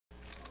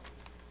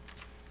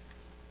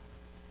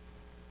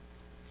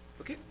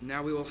Okay,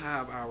 now we will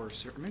have our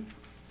sermon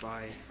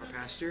by our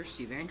pastor,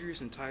 Steve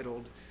Andrews,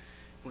 entitled,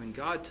 When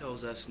God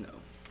Tells Us No.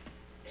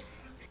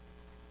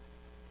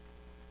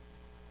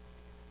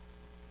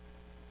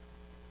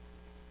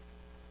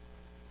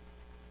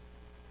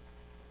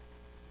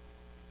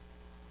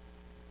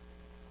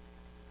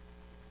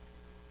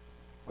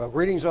 Well,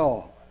 greetings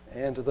all,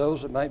 and to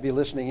those that might be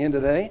listening in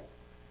today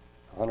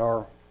on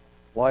our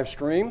live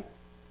stream,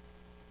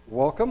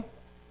 welcome.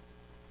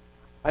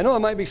 I know I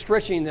might be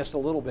stretching this a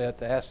little bit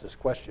to ask this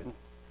question,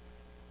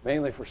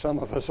 mainly for some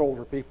of us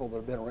older people that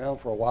have been around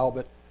for a while,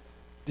 but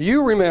do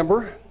you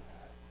remember,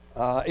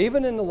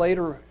 even in the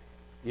later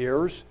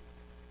years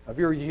of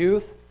your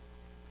youth,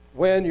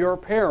 when your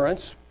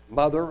parents,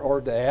 mother or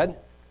dad,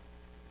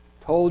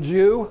 told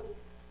you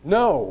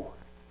no,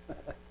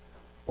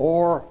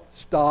 or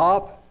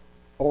stop,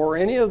 or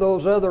any of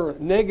those other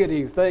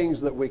negative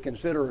things that we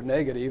consider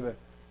negative,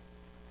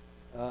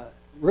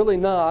 really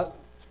not,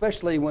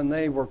 especially when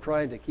they were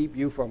trying to keep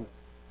you from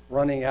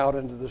running out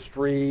into the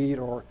street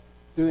or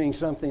doing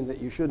something that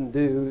you shouldn't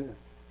do,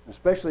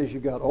 especially as you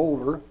got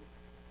older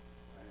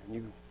and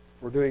you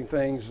were doing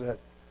things that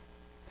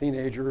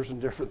teenagers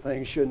and different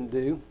things shouldn't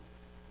do.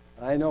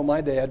 I know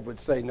my dad would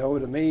say no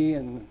to me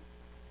and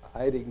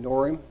I'd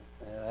ignore him.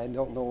 And I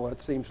don't know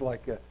what seems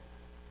like a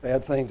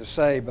bad thing to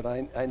say, but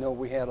I know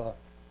we had a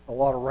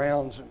lot of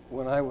rounds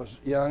when I was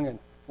young and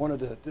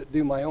wanted to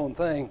do my own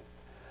thing.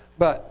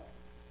 But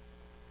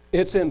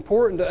it's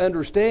important to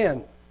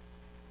understand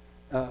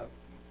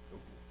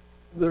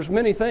there's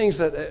many things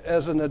that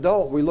as an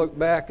adult we look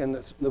back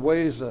and the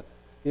ways, if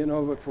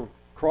we're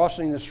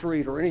crossing the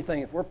street or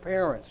anything, if we're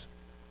parents,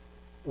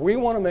 we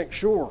want to make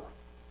sure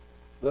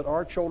that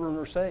our children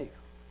are safe,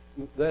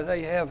 that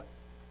they have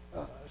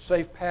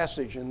safe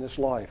passage in this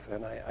life.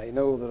 And I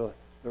know that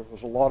there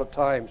was a lot of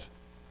times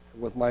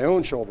with my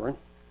own children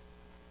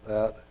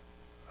that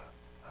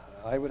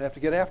I would have to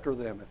get after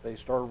them if they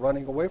started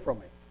running away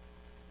from me.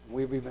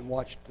 We've even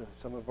watched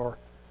some of our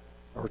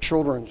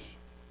children's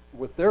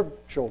with their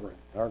children,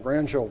 our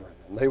grandchildren,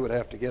 and they would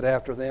have to get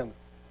after them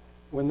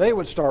when they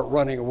would start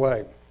running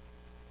away.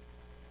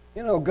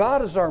 You know,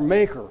 God is our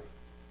maker,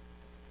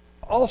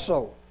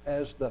 also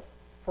as the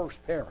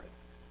first parent,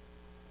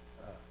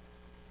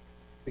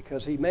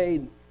 because He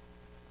made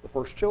the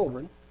first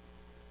children,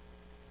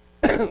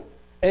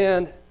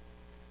 and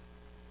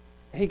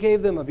He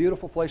gave them a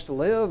beautiful place to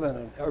live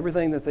and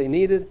everything that they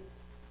needed.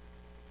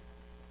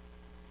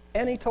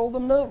 And He told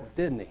them no,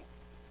 didn't He?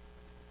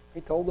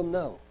 He told them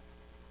no.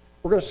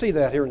 We're going to see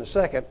that here in a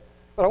second.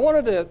 But I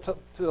wanted to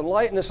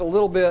enlighten us a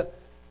little bit,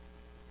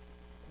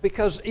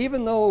 because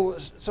even though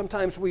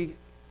sometimes we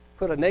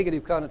put a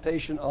negative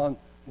connotation on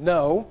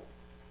no,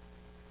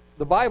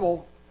 the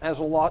Bible has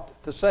a lot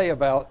to say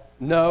about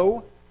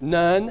no,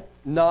 none,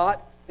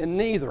 not, and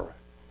neither.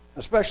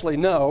 Especially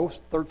no,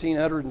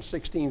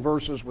 1,316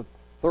 verses with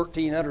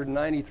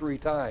 1,393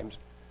 times.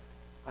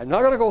 I'm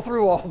not going to go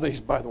through all of these,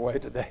 by the way,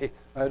 today.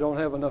 I don't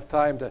have enough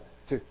time to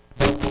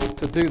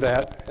do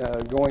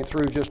that. Going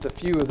through just a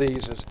few of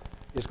these is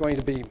going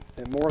to be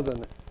more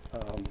than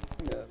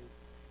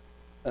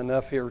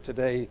enough here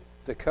today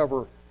to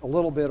cover a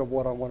little bit of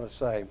what I want to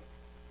say.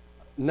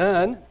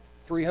 None,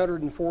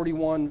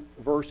 341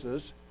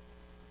 verses,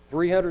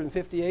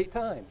 358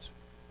 times.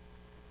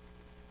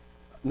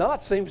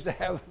 Not seems to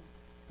have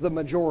the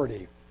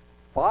majority.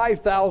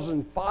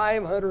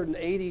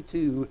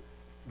 5,582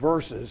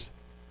 verses,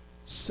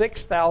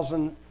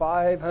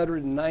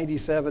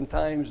 6,597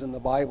 times in the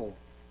Bible.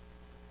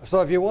 So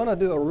if you want to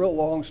do a real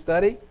long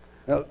study,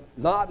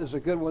 not is a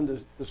good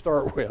one to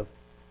start with.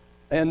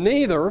 And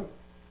neither,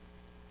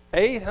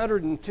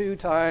 802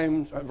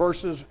 times,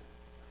 verses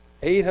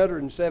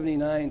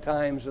 879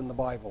 times in the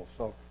Bible.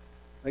 So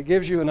it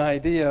gives you an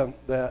idea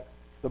that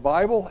the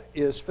Bible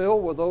is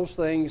filled with those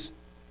things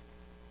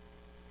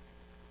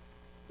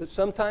that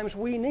sometimes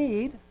we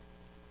need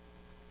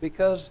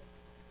because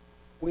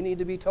we need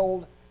to be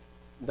told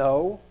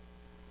no,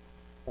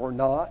 or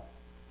not,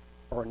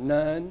 or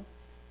none,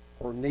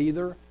 or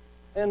neither.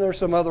 And there's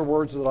some other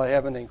words that I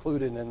haven't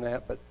included in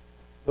that, but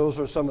those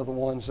are some of the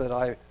ones that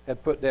I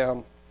had put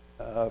down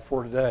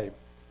for today.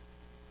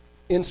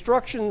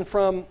 Instruction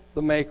from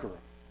the Maker.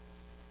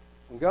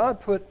 When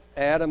God put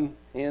Adam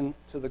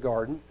into the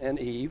garden and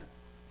Eve,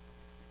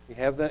 He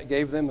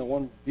gave them the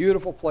one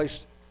beautiful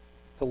place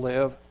to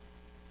live.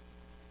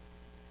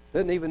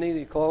 Didn't even need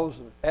any clothes.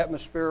 The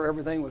atmosphere,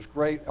 everything was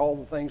great. All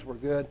the things were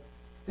good.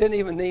 Didn't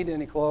even need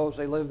any clothes.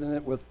 They lived in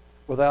it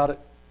without it.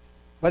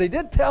 But He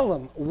did tell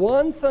them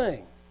one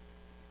thing.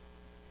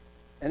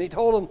 And He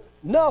told them,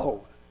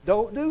 no,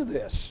 don't do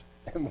this.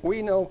 And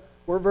we know,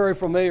 we're very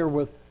familiar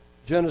with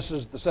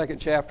Genesis, the 2nd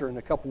chapter, and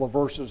a couple of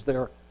verses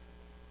there.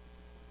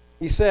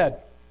 He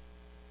said,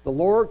 the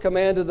Lord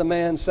commanded the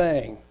man,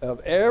 saying, of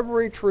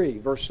every tree,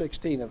 verse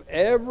 16, of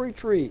every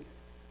tree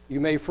you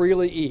may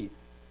freely eat.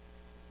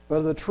 But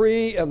of the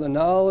tree of the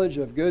knowledge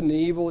of good and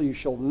evil you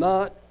shall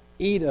not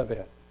eat of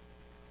it.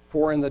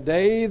 For in the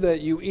day that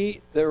you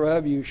eat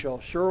thereof you shall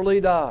surely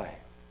die.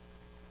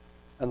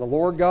 And the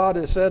Lord God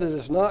has said, it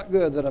is not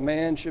good that a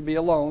man should be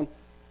alone,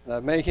 and I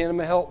make him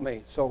a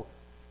helpmate. So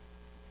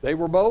they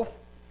were both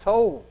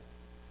told,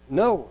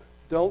 no,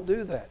 don't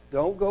do that.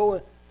 Don't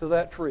go to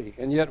that tree.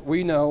 And yet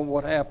we know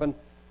what happened,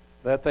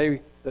 that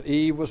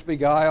Eve was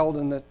beguiled,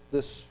 and that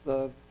this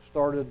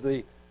started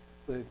the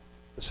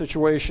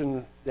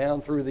situation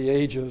down through the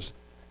ages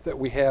that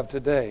we have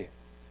today.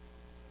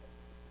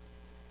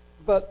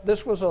 But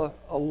this was a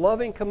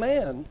loving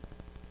command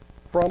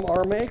from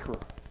our Maker.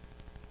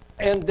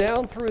 And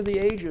down through the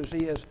ages,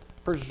 He has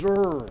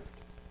preserved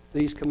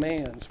these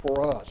commands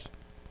for us.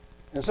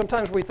 And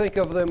sometimes we think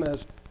of them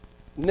as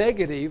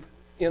negative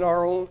in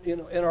our own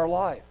in our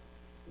life.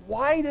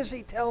 Why does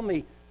He tell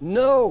me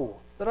no,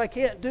 that I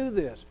can't do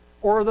this,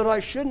 or that I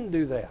shouldn't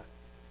do that?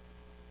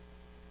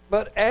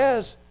 But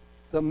as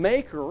the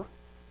Maker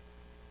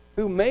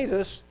who made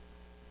us,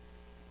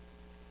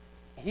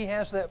 He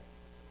has that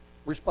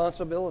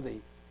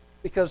responsibility,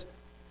 because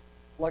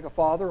like a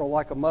father or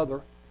like a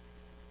mother,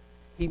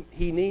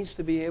 he needs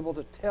to be able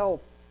to tell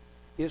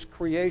his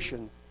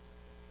creation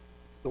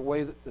the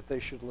way that they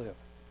should live.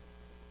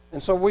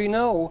 And so we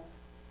know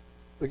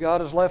that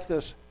God has left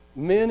us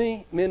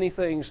many, many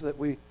things that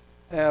we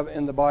have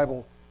in the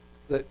Bible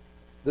that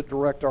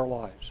direct our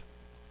lives.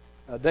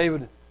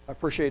 I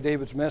appreciate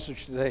David's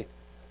message today,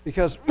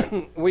 because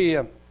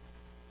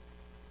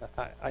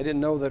I didn't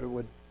know that it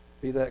would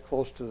be that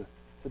close to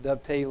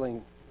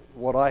dovetailing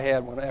what I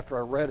had after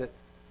I read it,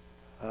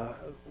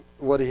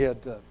 what he had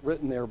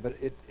written there. But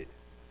it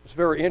was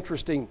very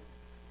interesting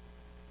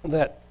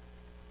that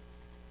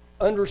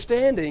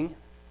understanding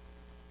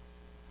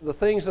the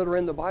things that are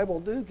in the Bible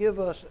do give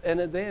us an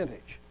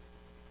advantage.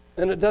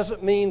 And it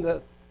doesn't mean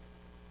that,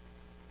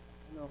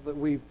 that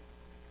we,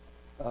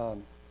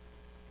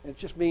 it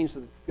just means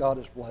that God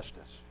has blessed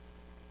us.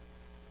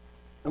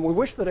 And we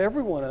wish that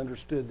everyone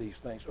understood these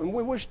things. And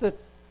we wish that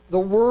the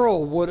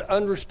world would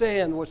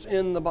understand what's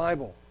in the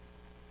Bible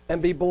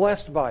and be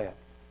blessed by it.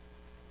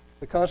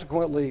 But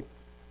consequently,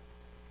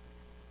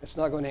 it's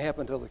not going to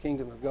happen until the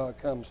kingdom of God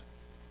comes.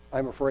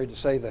 I'm afraid to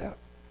say that.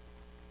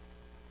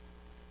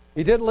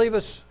 He did leave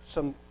us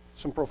some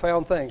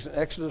profound things in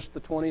Exodus,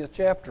 the 20th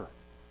chapter,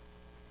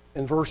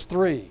 in verse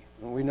 3.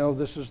 And we know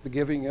this is the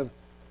giving of,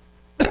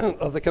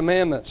 of the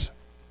commandments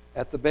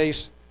at the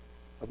base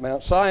of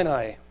Mount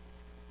Sinai.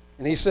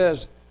 And he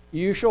says,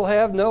 you shall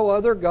have no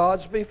other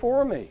gods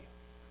before me.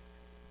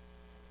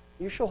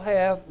 You shall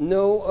have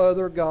no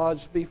other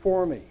gods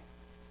before me.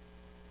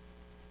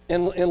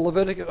 In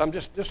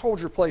Leviticus, just hold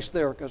your place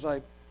there, because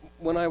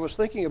when I was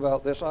thinking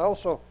about this,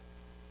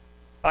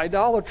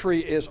 idolatry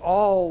is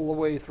all the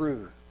way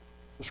through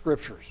the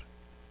Scriptures.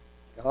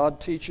 God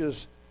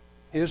teaches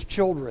His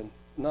children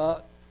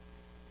not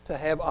to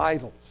have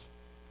idols.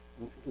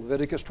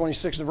 Leviticus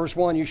 26 and verse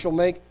 1, you shall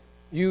make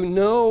you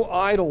no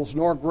idols,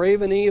 nor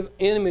graven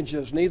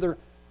images, neither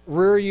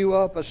rear you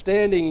up a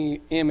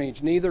standing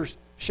image, neither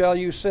shall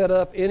you set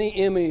up any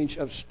image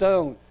of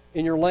stone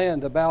in your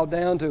land to bow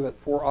down to it,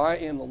 for I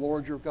am the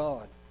Lord your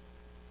God.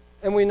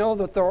 And we know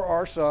that there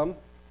are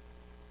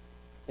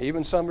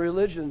even some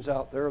religions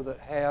out there that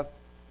have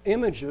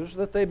images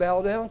that they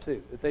bow down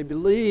to, that they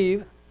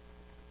believe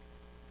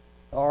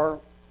are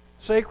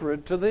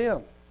sacred to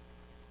them.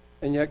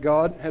 And yet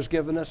God has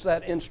given us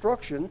that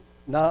instruction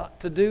not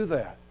to do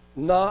that,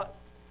 not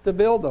to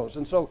build those.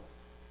 And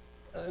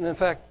in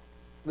fact,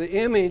 the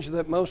image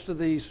that most of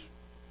these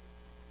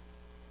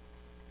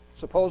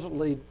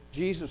supposedly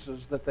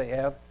Jesuses that they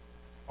have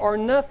are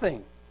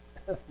nothing.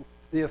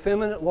 The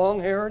effeminate,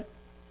 long-haired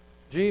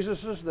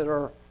Jesuses that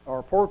are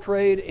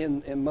portrayed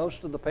in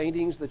most of the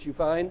paintings that you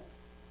find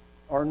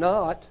are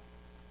not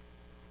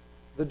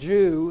the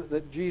Jew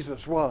that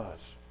Jesus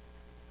was,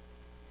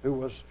 who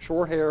was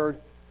short-haired,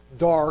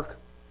 dark,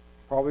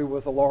 probably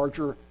with a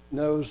larger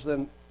nose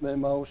than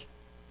most.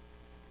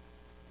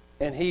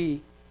 And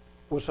he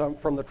was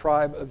from the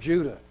tribe of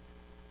Judah.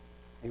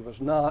 He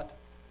was not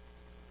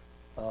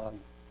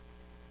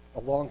a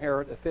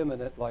long-haired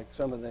effeminate like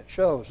some of that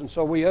shows. And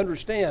so we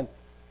understand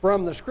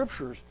from the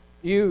Scriptures,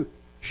 you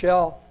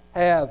shall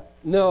have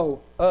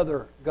no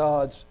other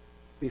gods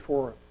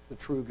before the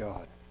true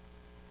God.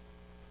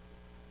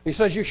 He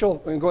says you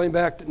shall, and going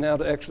back now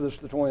to Exodus,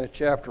 the 20th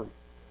chapter,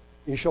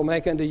 you shall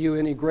make unto you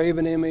any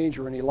graven image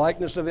or any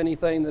likeness of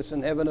anything that's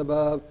in heaven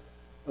above,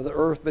 or the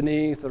earth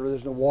beneath, or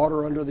there's no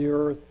water under the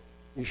earth.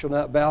 You shall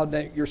not bow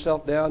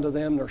yourself down to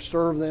them, nor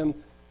serve them,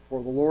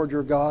 for the Lord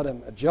your God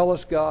am a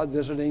jealous God,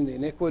 visiting the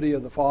iniquity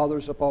of the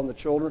fathers upon the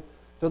children,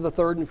 to the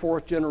third and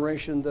fourth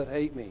generation that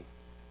hate me.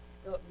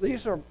 Now,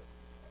 these are,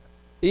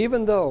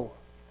 even though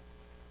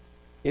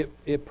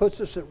it puts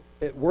us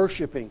at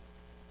worshiping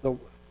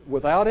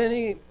without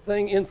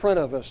anything in front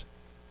of us,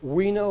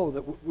 we know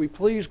that we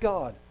please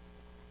God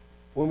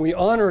when we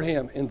honor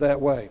Him in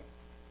that way.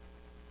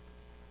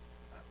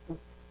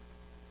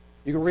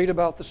 You can read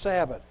about the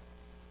Sabbath.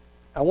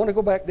 I want to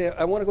go back down.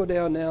 I want to go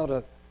down now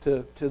to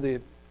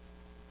the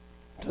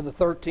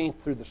 13th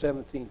through the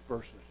 17th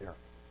verses here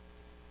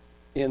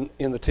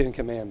in the Ten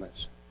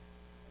Commandments.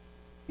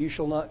 You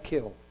shall not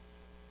kill.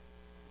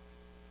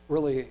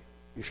 really,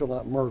 you shall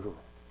not murder.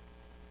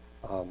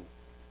 I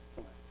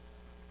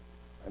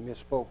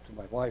misspoke to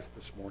my wife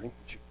this morning.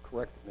 She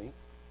corrected me.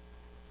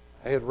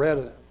 I had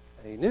read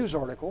a news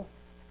article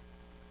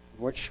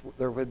in which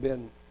there had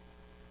been,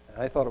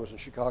 I thought it was in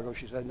Chicago.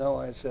 She said, no,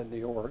 I had said New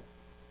York.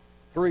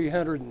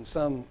 300 and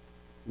some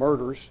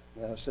murders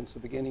since the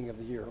beginning of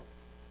the year.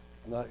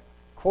 I'm not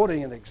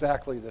quoting it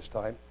exactly this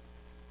time.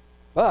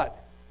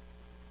 But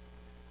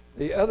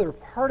the other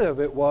part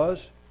of it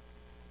was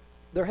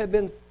there had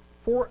been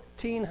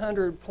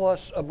 1,400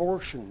 plus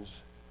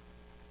abortions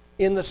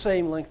in the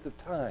same length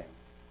of time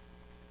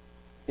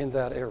in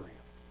that area.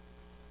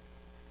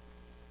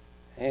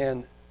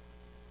 And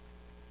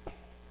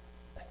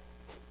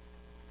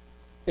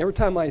every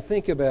time I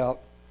think about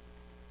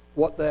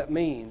what that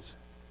means,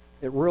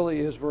 it really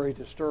is very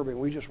disturbing.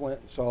 We just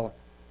went and saw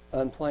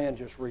Unplanned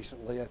just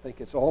recently. I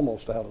think it's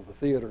almost out of the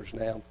theaters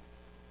now.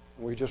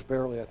 We just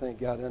barely, I think,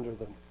 got under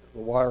the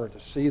wire to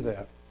see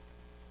that.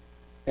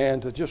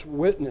 And to just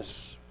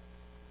witness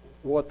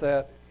what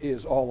that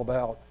is all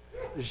about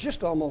is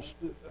just almost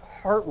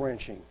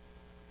heart-wrenching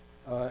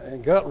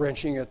and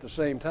gut-wrenching at the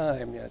same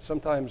time. Yeah,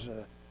 sometimes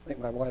I think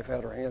my wife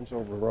had her hands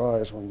over her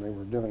eyes when they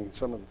were doing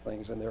some of the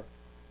things in there.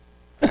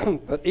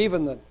 But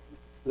even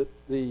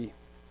the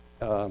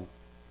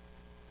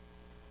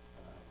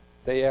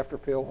day after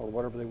pill, or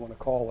whatever they want to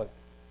call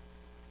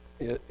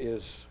it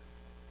is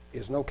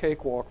no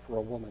cakewalk for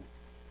a woman.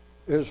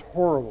 It is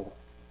horrible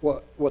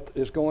what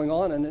is going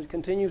on, and it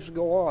continues to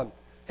go on.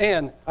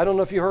 And I don't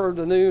know if you heard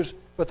the news,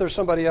 but there's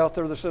somebody out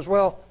there that says,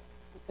 well,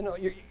 you know,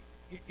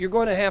 you're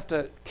going to have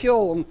to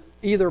kill them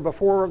either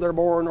before they're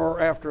born or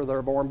after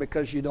they're born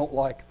because you don't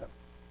like them.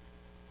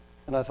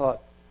 And I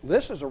thought,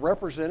 this is a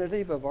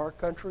representative of our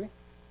country?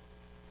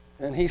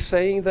 And he's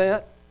saying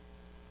that?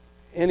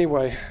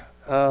 Anyway,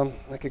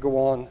 I could go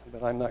on,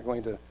 but I'm not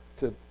going to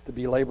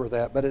belabor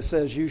that. But it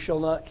says, you shall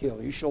not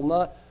kill. You shall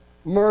not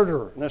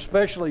murder. And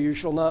especially you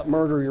shall not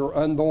murder your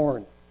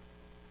unborn.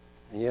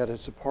 And yet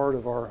it's a part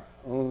of our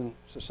own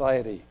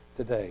society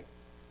today.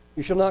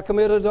 You shall not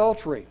commit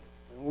adultery.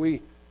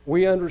 And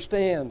we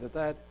understand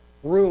that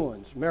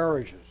ruins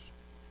marriages.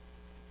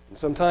 And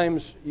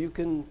sometimes you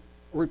can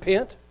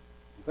repent.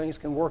 Things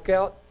can work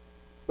out.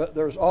 But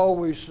there's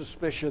always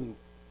suspicion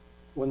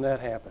when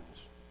that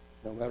happens,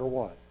 no matter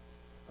what.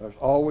 There's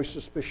always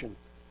suspicion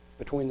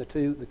between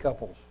the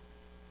couples.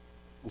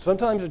 And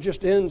sometimes it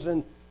just ends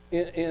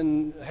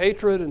in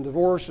hatred and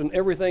divorce and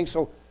everything.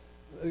 So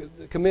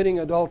committing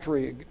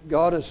adultery,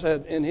 God has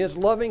said in His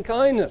loving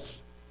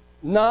kindness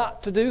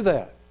not to do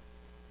that.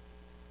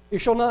 You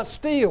shall not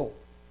steal.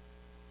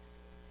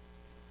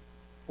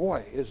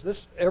 Boy, is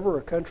this ever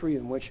a country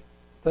in which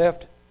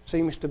theft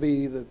seems to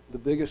be the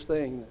biggest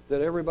thing,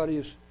 that everybody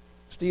is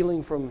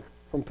stealing from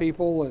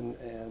people,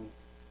 and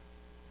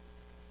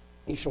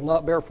you shall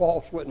not bear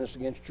false witness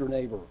against your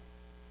neighbor.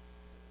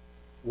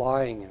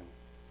 Lying and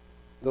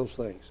those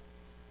things.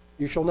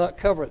 You shall not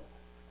covet.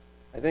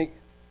 I think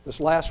this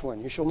last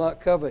one, you shall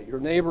not covet your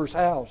neighbor's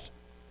house.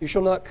 You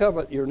shall not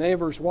covet your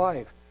neighbor's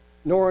wife,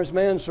 nor his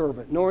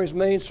manservant, nor his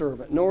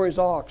maidservant, nor his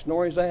ox,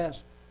 nor his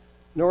ass,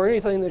 nor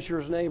anything that's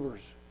your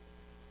neighbor's.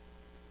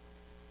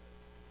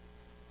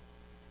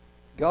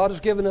 God has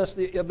given us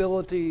the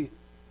ability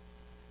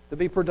to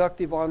be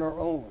productive on our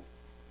own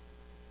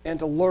and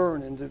to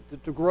learn and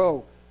to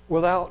grow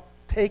without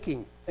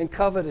taking and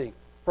coveting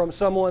from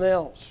someone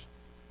else.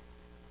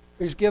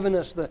 He's given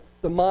us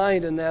the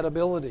mind and that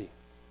ability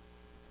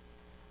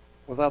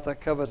without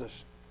that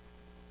covetous.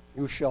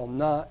 You shall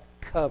not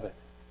covet.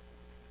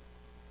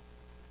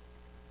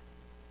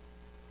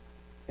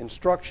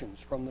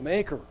 Instructions from the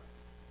Maker.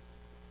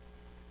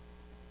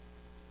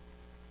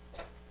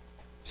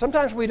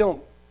 Sometimes we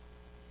don't.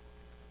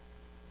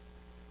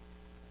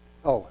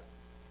 Oh,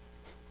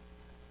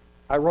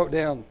 I wrote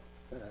down,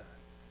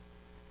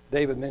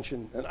 David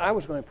mentioned, and I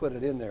was going to put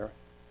it in there,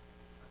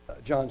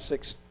 John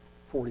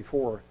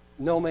 6:44.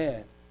 No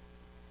man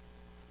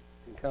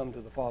can come to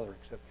the Father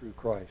except through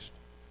Christ.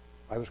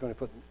 I was going to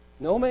put,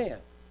 no man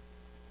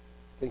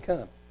can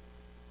come.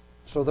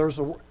 So there's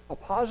a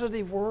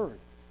positive word.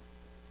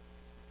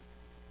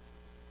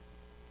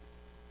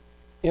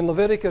 In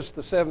Leviticus,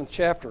 the 7th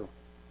chapter,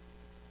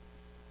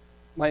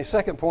 my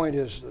second point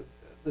is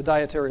the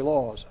dietary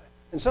laws.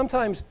 And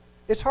sometimes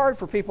it's hard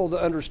for people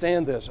to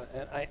understand this.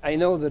 And I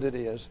know that it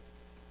is.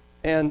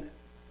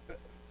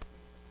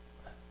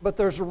 But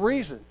there's a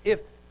reason.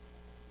 If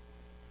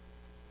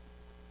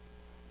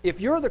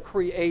you're the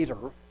creator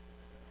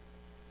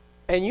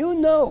and you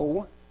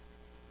know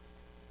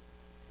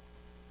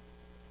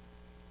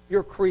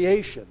your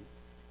creation,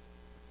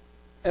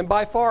 and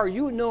by far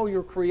you know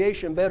your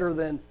creation better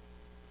than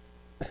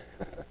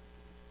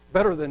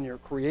your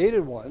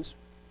created ones,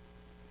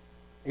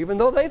 even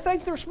though they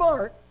think they're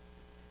smart,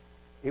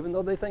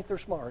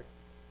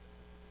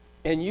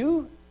 and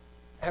you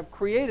have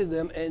created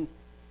them, and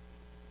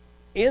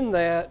in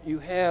that you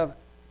have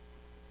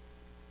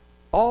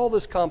all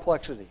this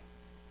complexity,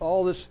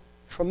 all this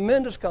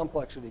tremendous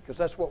complexity, because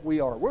that's what we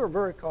are. We're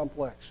very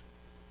complex.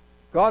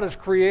 God has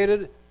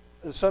created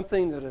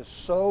something that is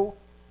so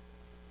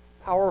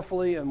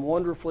powerfully and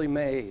wonderfully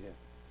made,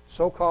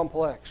 so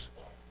complex,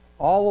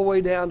 all the way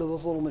down to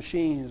those little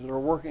machines that are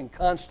working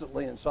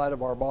constantly inside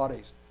of our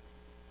bodies.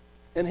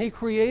 And He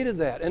created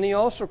that. And He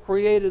also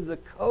created the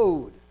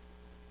code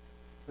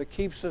that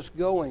keeps us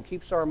going,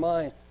 keeps our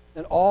mind,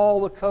 and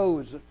all the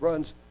codes that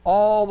runs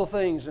all the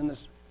things in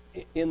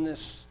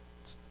this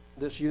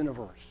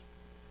universe.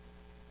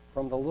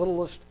 From the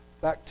littlest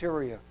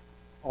bacteria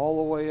all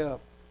the way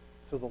up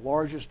to the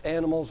largest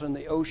animals in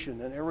the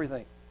ocean and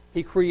everything.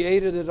 He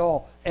created it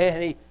all.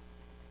 And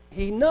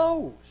He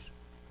knows,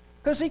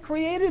 because He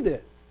created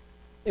it.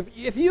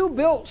 If you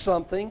built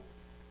something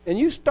and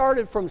you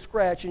started from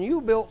scratch and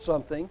you built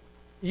something,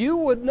 you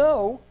would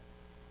know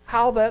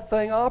how that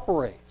thing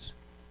operates.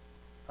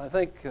 I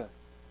think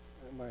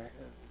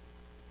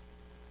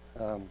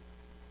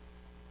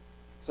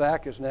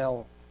Zach is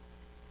now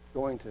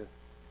going to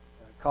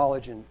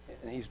college and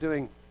he's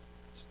doing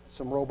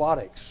some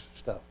robotics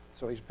stuff.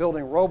 So he's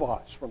building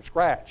robots from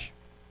scratch.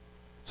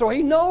 So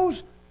he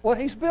knows what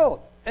he's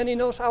built and he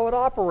knows how it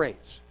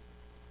operates.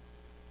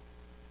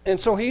 And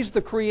so he's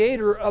the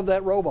creator of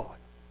that robot.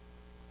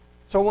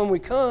 So when we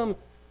come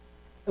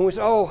and we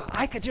say, oh,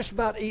 I could just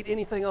about eat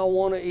anything I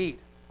want to eat.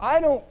 I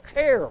don't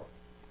care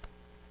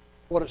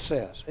what it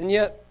says. And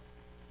yet,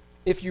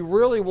 if you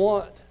really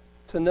want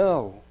to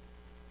know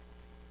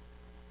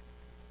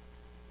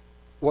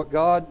what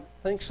God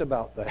thinks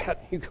about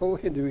that, you go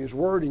into His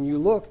Word and you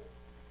look,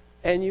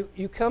 and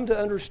you come to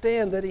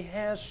understand that He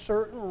has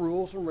certain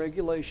rules and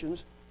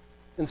regulations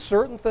and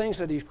certain things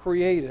that He's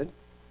created.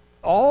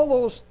 All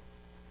those,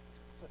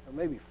 or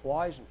maybe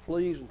flies and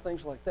fleas and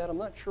things like that, I'm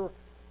not sure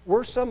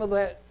where some of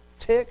that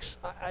ticks.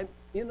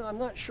 I'm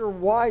not sure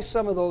why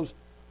some of those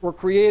were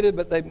created,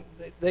 but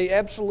they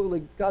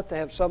absolutely got to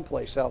have some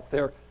place out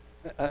there.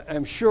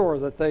 I'm sure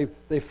that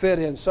they fit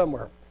in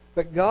somewhere.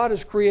 But God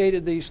has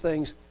created these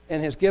things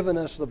and has given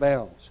us the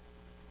bounds.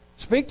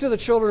 Speak to the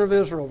children of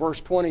Israel,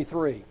 verse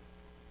 23.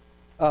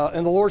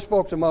 And the Lord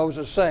spoke to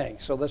Moses, saying,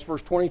 so that's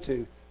verse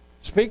 22,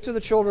 speak to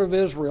the children of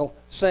Israel,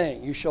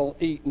 saying, you shall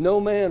eat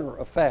no manner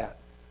of fat,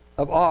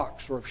 of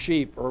ox or of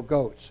sheep or of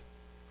goats,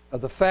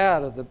 of the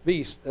fat of the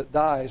beast that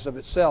dies of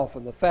itself,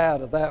 and the fat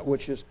of that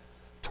which is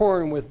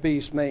torn with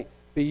beasts may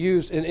be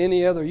used in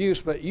any other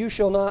use, but you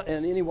shall not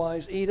in any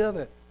wise eat of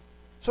it.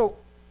 So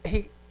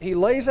he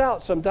lays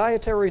out some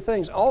dietary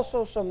things,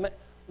 also some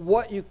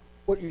what you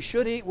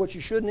should eat, what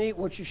you shouldn't eat,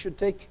 what you should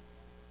take.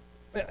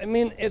 I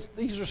mean,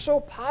 these are so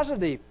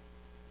positive.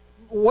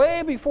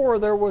 Way before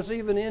there was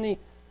even any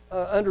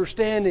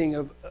understanding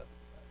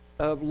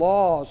of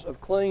laws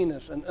of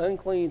cleanness and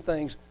unclean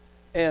things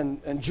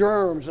and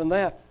germs and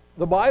that,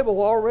 the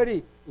Bible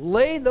already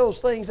laid those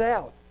things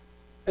out.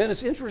 And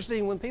it's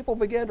interesting when people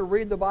began to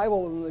read the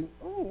Bible and they,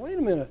 oh, wait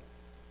a minute.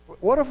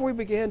 What if we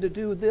began to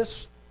do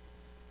this?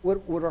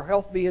 Would our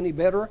health be any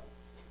better?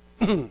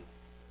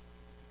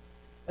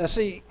 Now,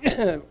 see,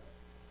 I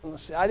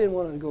didn't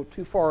want to go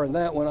too far in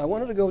that one. I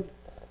wanted to go,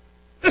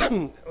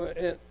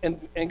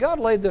 and God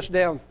laid this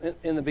down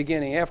in the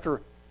beginning.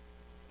 After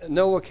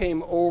Noah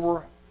came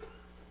over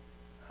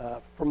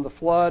from the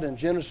flood in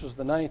Genesis,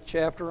 the 9th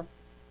chapter,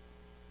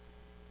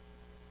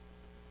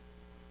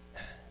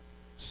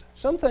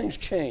 some things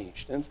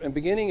changed. And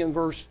beginning in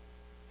verse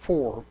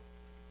 4,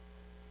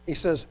 he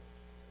says,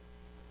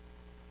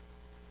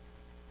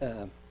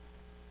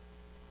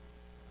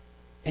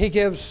 he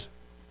gives,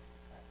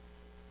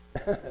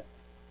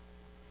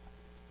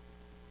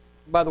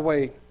 by the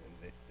way,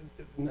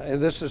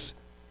 this is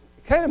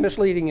kind of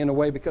misleading in a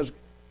way because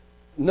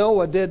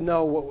Noah did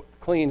know what was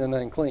clean and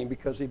unclean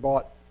because he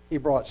brought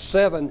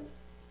seven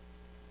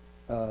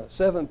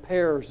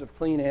pairs of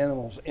clean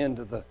animals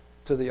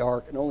to the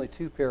ark and only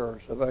 2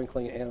 pairs of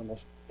unclean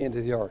animals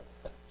into the ark.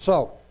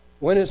 So,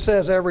 when it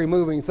says every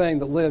moving thing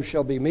that lives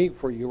shall be meat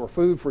for you or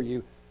food for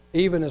you,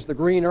 even as the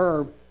green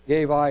herb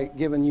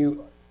given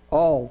you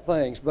all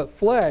things, but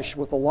flesh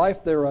with the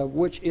life thereof,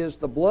 which is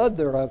the blood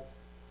thereof,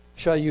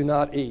 shall you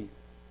not eat.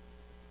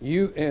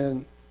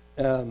 And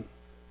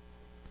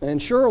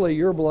surely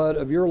your blood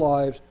of your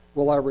lives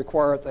will I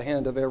require at the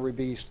hand of every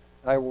beast.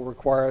 I will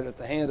require it at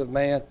the hand of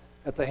man,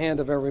 at the hand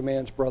of every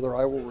man's brother.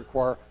 I will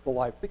require the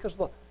life, because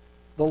the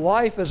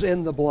life is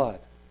in the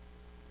blood.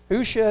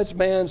 Who sheds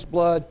man's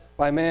blood?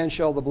 By man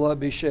shall the blood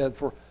be shed.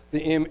 For the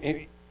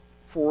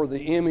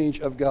image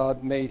of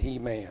God made he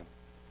man.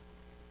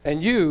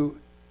 And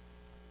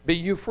be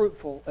you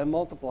fruitful and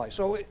multiply.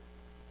 So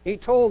he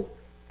told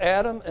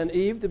Adam and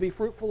Eve to be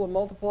fruitful and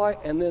multiply,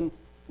 and then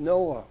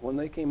Noah, when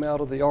they came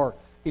out of the ark,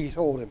 he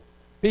told him,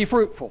 be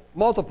fruitful,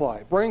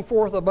 multiply, bring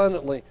forth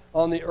abundantly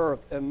on the earth,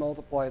 and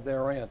multiply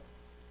therein.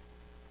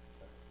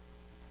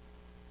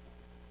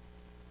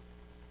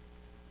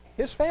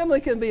 His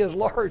family can be as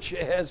large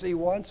as he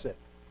wants it.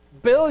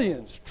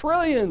 Billions,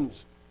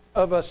 trillions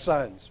of us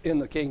sons in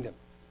the kingdom.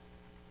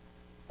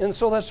 And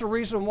so that's the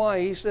reason why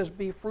he says,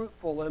 be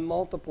fruitful and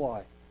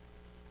multiply.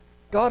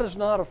 God is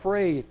not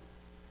afraid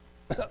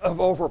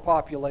of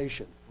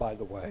overpopulation, by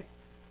the way,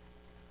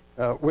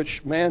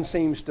 which man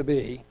seems to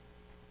be.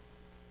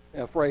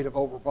 afraid of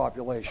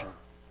overpopulation.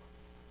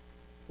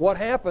 What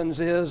happens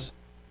is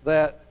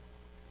that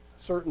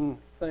certain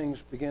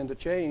things begin to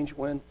change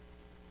when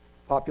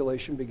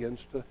population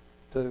begins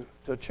to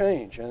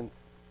change. And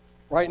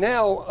right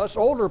now, us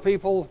older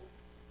people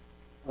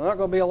are not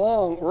going to be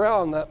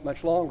around that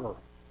much longer.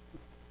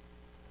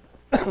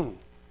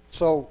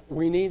 So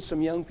we need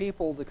some young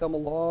people to come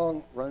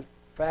along, run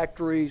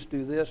factories,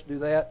 do this, do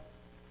that.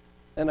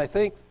 And I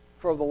think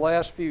for the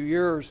last few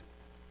years,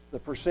 the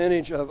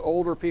percentage of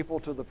older people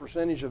to the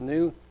percentage of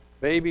new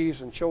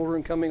babies and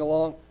children coming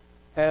along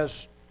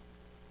has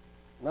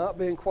not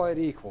been quite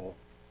equal.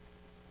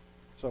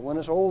 So when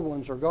us old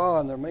ones are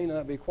gone, there may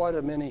not be quite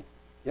as many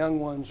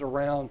young ones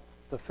around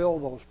to fill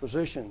those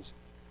positions.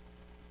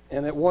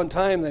 And at one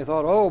time they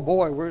thought, oh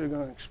boy, we're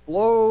going to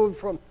explode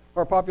from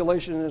our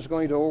population is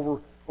going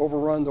to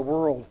overrun the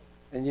world.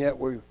 And yet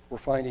we're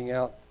finding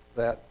out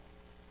that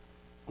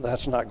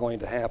that's not going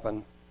to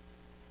happen.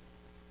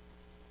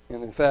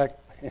 And in fact,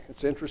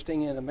 it's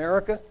interesting in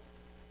America,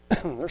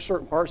 there's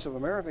certain parts of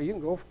America you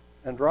can go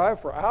and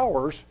drive for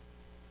hours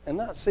and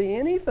not see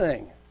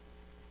anything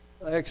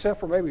except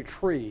for maybe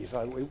trees.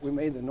 We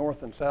made the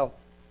north and south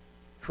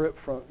trip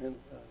from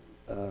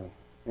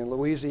in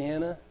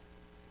Louisiana.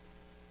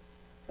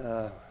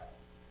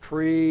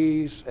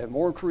 Trees and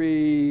more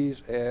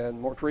trees and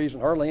more trees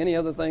and hardly any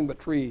other thing but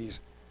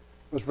trees.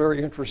 It was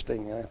very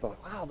interesting. And I thought,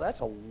 wow, that's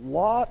a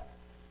lot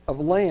of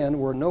land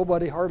where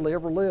nobody hardly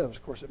ever lives.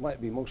 Of course, it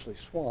might be mostly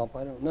swamp.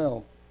 I don't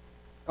know.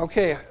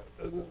 Okay,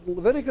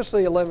 Leviticus, the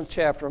 11th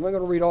chapter. I'm not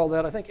going to read all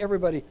that. I think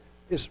everybody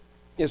is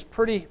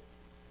pretty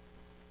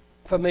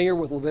familiar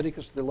with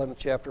Leviticus, the 11th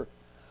chapter.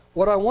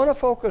 What I want to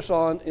focus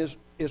on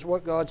is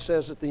what God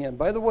says at the end.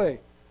 By the way,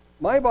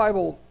 my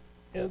Bible,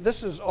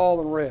 this is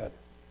all in red.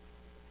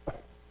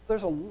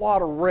 There's a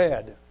lot of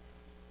red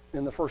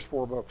in the first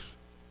 4 books.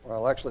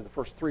 Well, actually the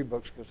first 3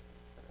 books,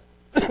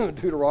 because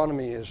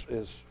Deuteronomy is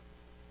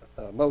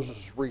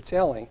Moses'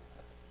 retelling.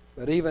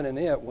 But even in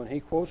it, when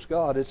he quotes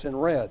God, it's in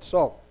red.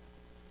 So,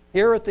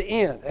 here at the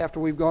end, after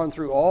we've gone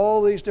through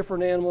all these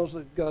different animals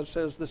that God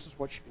says, this is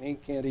what you can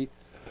eat, can't eat,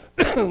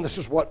 this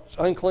is what's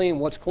unclean,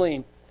 what's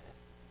clean.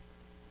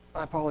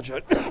 I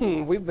apologize.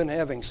 We've been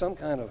having some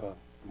kind of a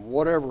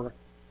whatever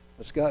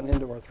that's gotten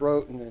into our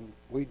throat, and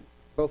then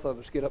both of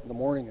us get up in the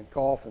morning and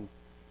cough, and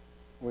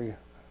we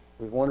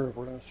wonder if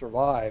we're going to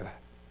survive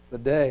the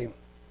day.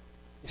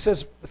 He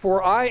says,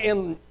 for I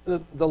am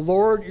the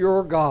Lord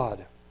your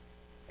God.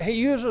 He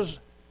uses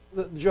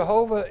the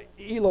Jehovah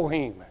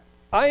Elohim.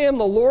 I am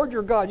the Lord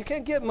your God. You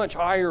can't get much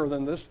higher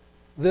than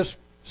this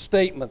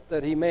statement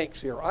that he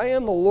makes here. I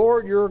am the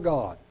Lord your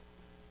God.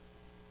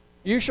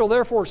 You shall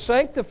therefore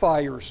sanctify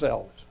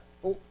yourselves.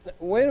 Oh,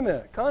 wait a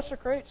minute.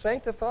 Consecrate,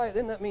 sanctify,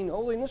 didn't that mean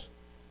holiness?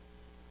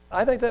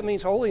 I think that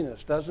means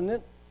holiness, doesn't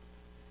it?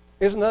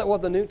 Isn't that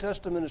what the New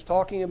Testament is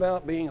talking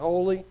about, being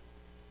holy?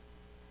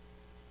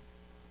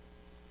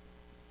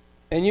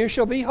 And you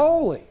shall be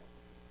holy,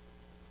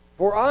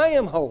 for I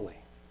am holy.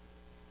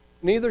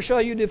 Neither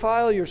shall you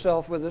defile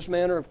yourself with this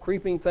manner of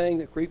creeping thing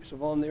that creeps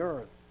upon the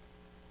earth.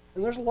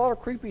 And there's a lot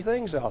of creepy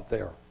things out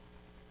there.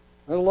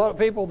 There's a lot of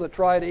people that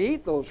try to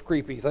eat those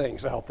creepy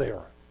things out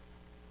there.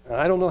 And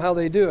I don't know how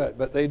they do it,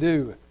 but they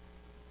do.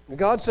 And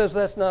God says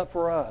that's not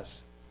for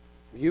us.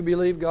 If you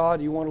believe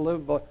God, you want to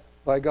live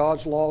by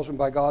God's laws and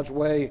by God's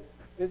way,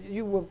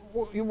 you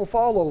will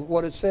follow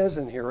what it says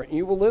in here, and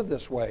you will live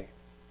this way.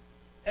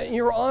 And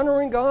you're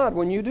honoring God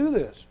when you do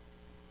this.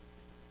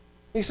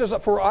 He says,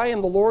 for I am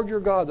the Lord your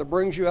God that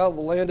brings you out of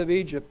the land of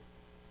Egypt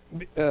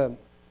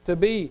to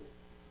be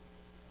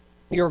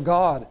your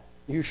God.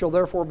 You shall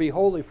therefore be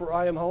holy, for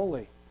I am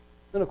holy.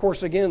 And of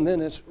course, again, then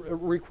it's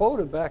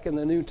requoted back in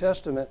the New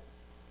Testament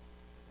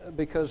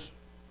because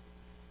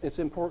it's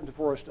important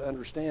for us to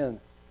understand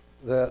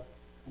that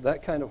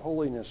that kind of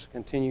holiness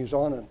continues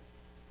on. And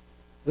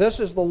this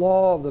is the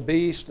law of the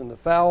beast and the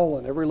fowl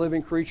and every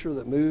living creature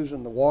that moves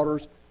in the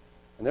waters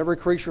and every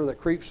creature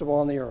that creeps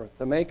upon the earth,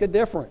 to make a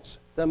difference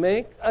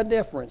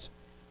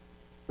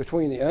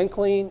between the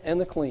unclean and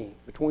the clean,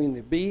 between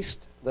the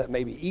beast that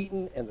may be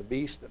eaten and the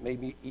beast that may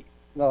be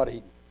not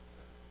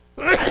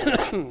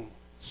eaten.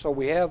 So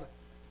we have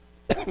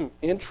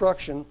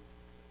instruction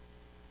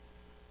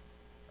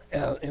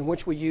in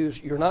which we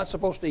use, you're not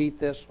supposed to eat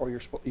this, or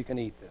you can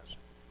eat this.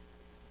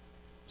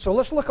 So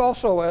let's look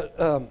also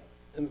at,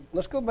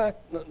 let's go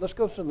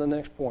to the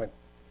next point,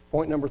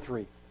 point number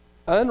 3.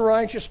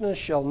 Unrighteousness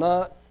shall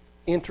not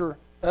enter,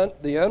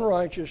 the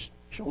unrighteous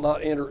shall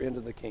not enter into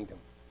the kingdom.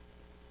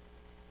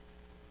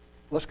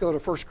 Let's go to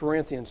 1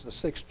 Corinthians, the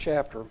 6th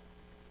chapter.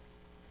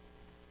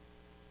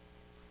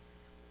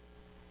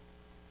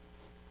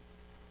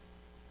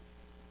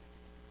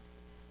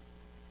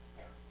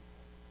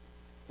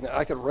 Now,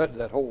 I could have read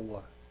that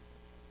whole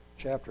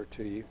chapter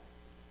to you,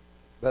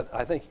 but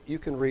I think you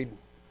can read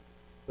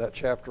that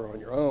chapter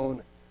on your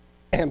own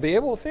and be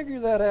able to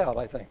figure that out,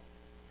 I think.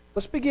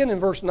 Let's begin in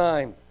verse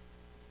 9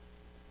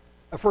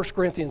 of 1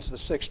 Corinthians, the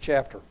 6th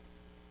chapter.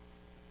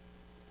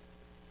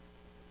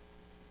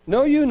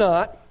 Know you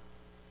not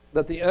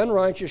that the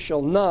unrighteous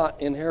shall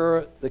not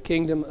inherit the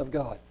kingdom of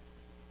God.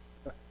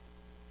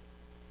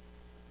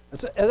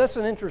 That's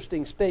an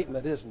interesting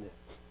statement, isn't it?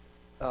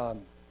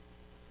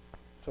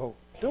 So,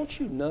 don't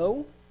you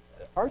know?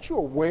 Aren't you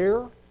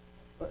aware,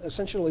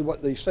 essentially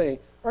what they say,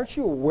 aren't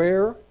you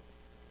aware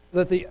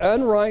that the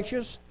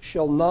unrighteous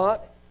shall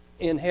not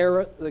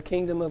inherit the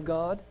kingdom of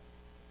God?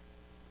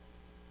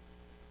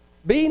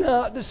 Be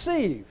not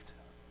deceived.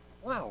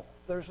 Wow,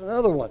 there's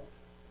another one.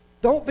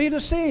 Don't be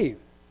deceived.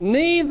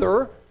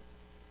 Neither,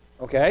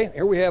 okay,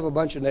 here we have a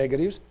bunch of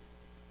negatives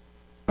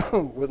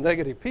with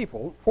negative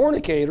people,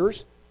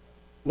 fornicators,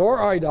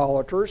 nor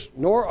idolaters,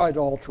 nor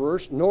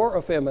adulterers, nor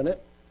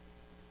effeminate,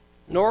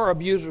 nor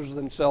abusers of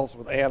themselves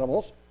with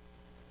animals.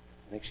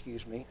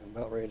 Excuse me, I'm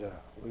about ready to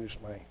lose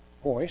my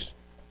voice.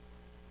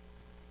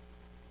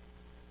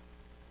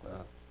 So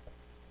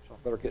I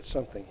better get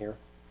something here.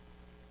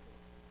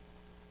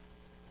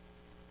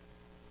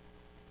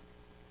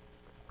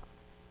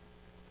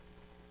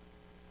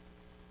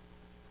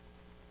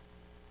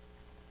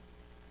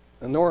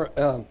 Nor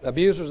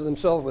abusers of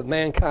themselves with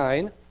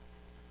mankind,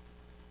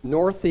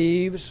 nor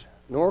thieves,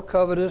 nor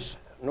covetous,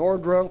 nor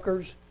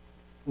drunkards,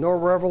 nor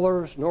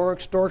revelers, nor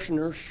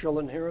extortioners shall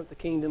inherit the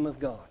kingdom of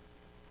God.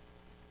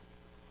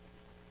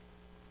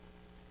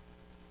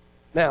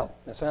 Now,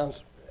 that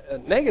sounds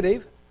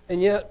negative,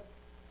 and yet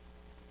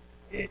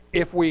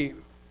if we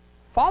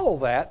follow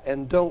that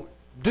and don't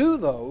do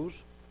those,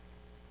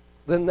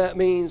 then that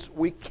means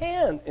we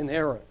can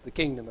inherit the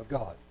kingdom of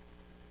God.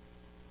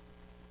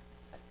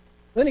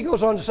 Then he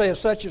goes on to say, as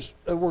such as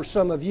were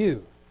some of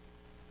you,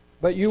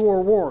 but you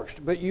were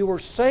washed, but you were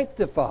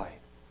sanctified.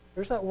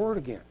 There's that word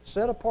again,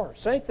 set apart,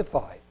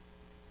 sanctified.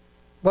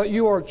 But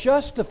you are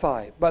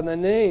justified by the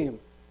name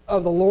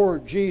of the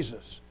Lord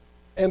Jesus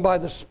and by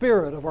the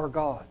Spirit of our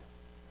God.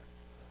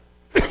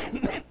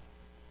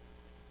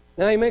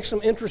 Now he makes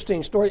some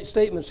interesting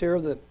statements here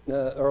that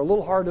are a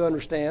little hard to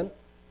understand,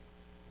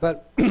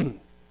 but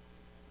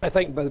I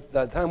think by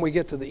the time we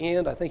get to the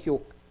end, I think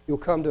you'll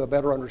come to a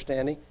better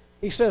understanding.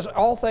 He says,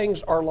 all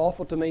things are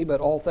lawful to me,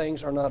 but all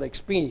things are not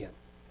expedient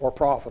or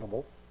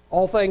profitable.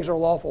 All things are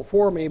lawful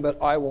for me,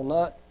 but I will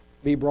not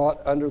be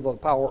brought under the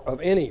power of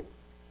any.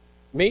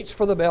 Meats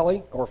for the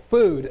belly, or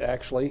food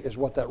actually, is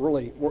what that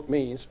really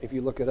means, if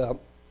you look it up,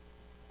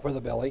 for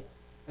the belly,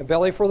 and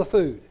belly for the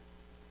food.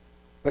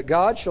 But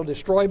God shall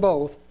destroy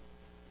both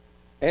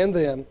and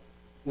them.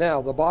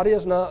 Now, the body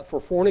is not for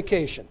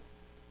fornication,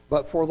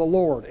 but for the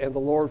Lord, and the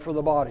Lord for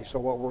the body. So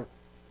what we're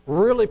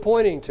really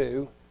pointing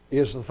to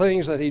is the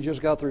things that he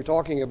just got through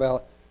talking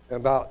about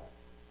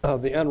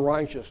the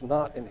unrighteous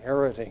not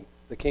inheriting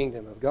the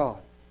kingdom of God.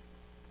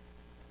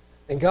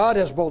 And God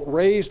has both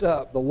raised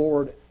up the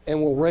Lord and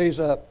will raise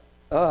up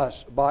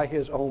us by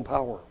his own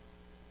power.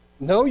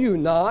 Know you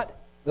not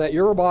that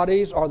your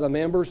bodies are the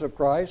members of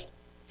Christ?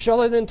 Shall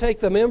they then take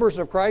the members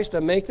of Christ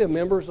and make them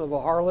members of a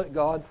harlot?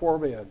 God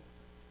forbid.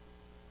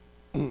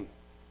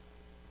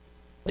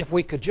 If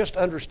we could just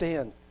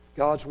understand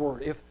God's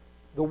word, if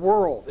the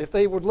world, if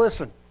they would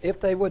listen,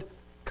 if they would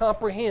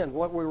comprehend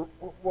what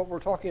we're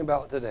talking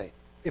about today,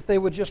 if they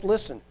would just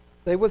listen,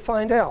 they would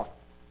find out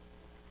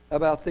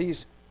about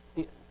these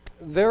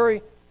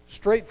very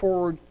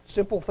straightforward,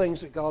 simple things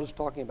that God is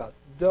talking about.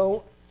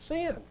 Don't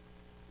sin,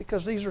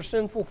 because these are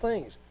sinful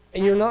things,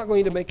 and you're not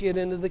going to make it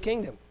into the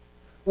kingdom.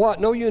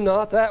 What? Know you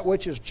not that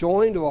which is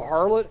joined to a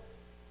harlot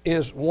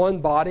is one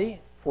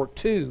body? For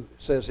two,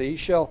 says he,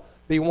 shall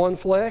be one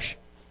flesh.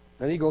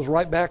 And he goes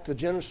right back to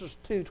Genesis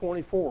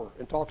 2:24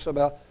 and talks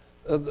about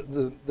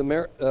the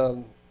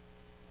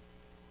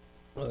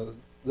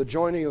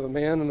joining of a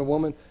man and a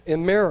woman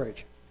in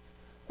marriage.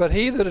 But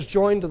he that is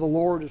joined to the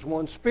Lord is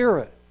one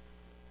spirit.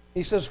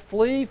 He says,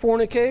 flee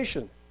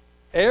fornication.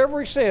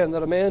 Every sin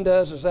that a man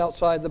does is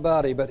outside the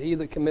body, but he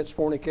that commits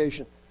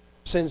fornication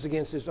sins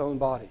against his own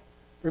body.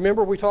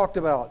 Remember we talked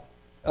about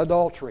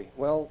adultery.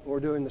 Well, we're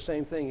doing the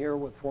same thing here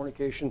with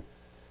fornication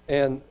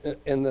and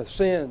the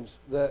sins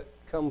that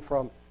come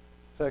from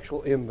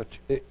sexual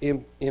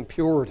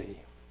impurity.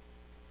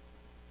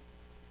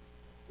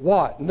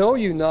 What? Know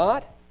you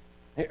not,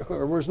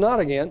 or was not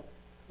again,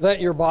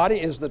 that your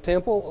body is the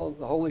temple of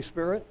the Holy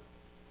Spirit?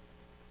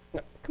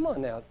 Now, come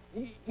on now.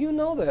 You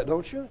know that,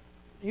 don't you?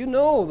 You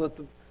know that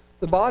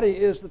the body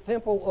is the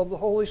temple of the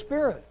Holy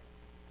Spirit.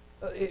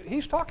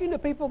 He's talking to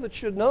people that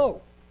should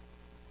know,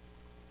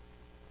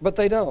 but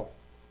they don't.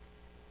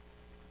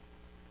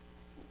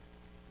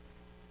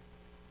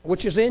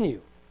 Which is in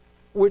you,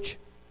 which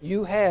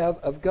you have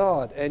of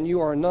God, and you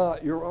are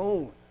not your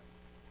own.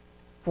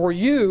 For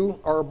you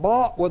are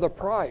bought with a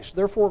price.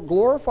 Therefore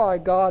glorify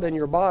God in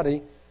your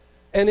body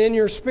and in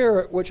your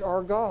spirit, which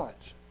are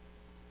God's.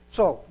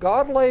 So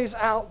God lays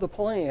out the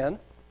plan.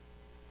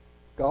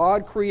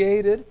 God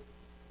created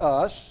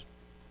us,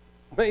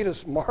 made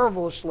us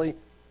marvelously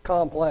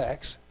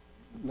complex.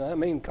 I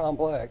mean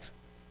complex.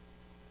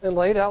 And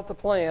laid out the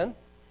plan.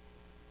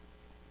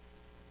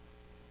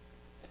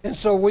 And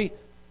so we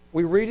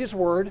read his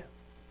word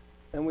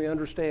and we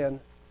understand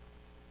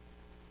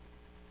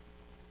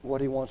what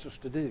he wants us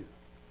to do.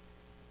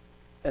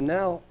 And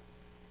now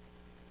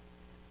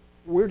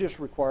We're just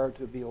required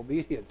to be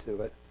obedient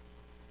to it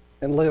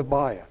and live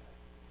by it.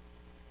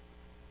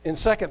 In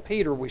 2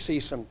 Peter, we see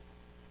some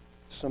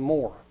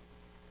more.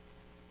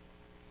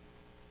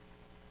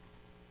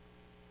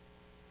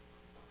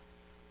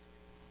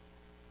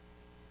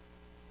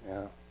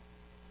 Yeah.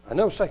 I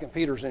know 2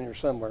 Peter's in here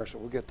somewhere, so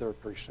we'll get there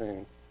pretty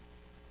soon.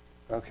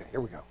 Okay,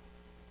 here we go.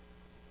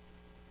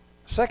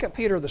 2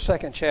 Peter, the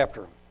 2nd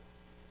chapter.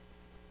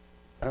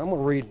 And I'm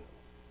going to read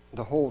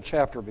the whole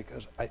chapter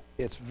because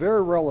it's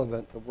very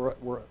relevant to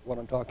what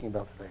I'm talking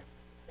about today.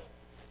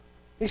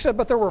 He said,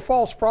 "But there were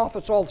false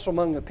prophets also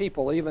among the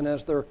people, even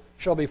as there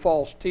shall be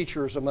false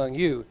teachers among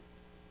you,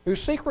 who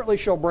secretly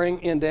shall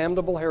bring in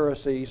damnable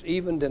heresies,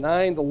 even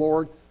denying the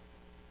Lord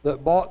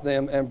that bought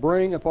them, and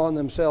bring upon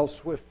themselves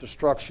swift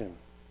destruction.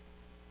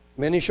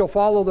 Many shall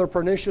follow their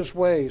pernicious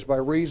ways, by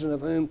reason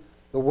of whom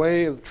the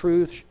way of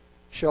truth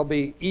shall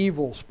be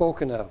evil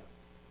spoken of.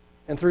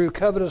 And through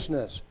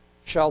covetousness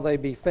shall they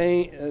be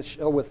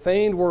shall with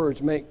feigned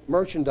words make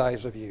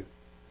merchandise of you,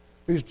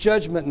 whose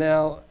judgment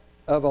now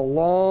of a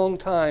long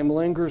time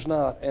lingers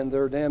not, and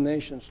their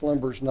damnation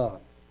slumbers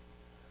not.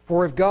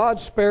 For if God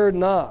spared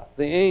not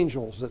the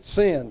angels that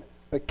sinned,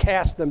 but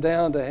cast them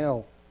down to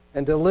hell,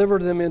 and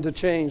delivered them into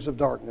chains of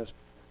darkness,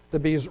 to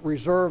be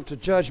reserved to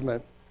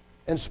judgment,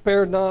 and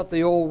spared not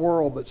the old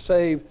world, but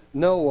saved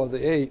Noah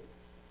the eighth,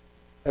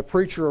 a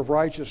preacher of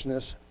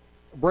righteousness,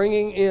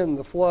 bringing in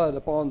the flood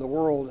upon the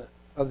world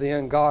of the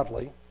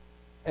ungodly,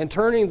 and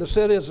turning the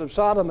cities of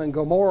Sodom and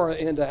Gomorrah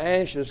into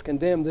ashes,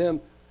 condemned them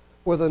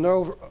with an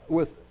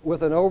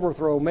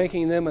overthrow,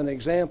 making them an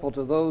example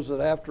to those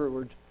that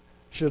afterward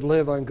should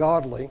live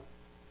ungodly,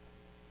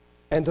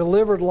 and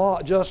delivered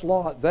just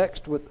Lot,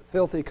 vexed with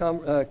filthy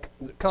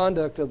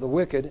conduct of the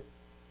wicked,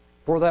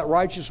 for that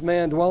righteous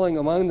man dwelling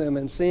among them,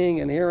 and seeing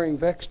and hearing,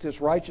 vexed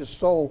his righteous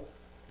soul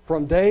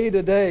from day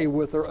to day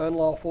with their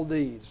unlawful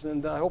deeds."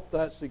 And I hope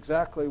that's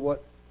exactly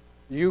what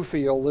you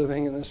feel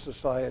living in this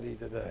society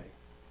today,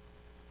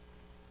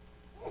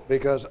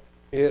 because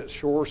it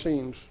sure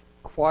seems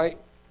quite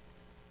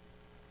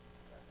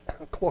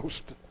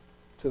close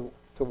to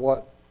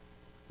what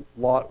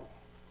Lot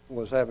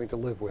was having to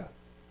live with.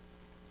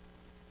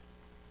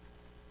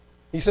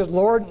 He says,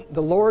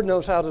 "The Lord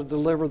knows how to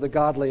deliver the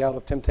godly out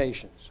of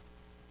temptations,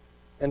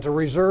 and to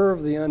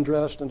reserve the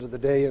unjust unto the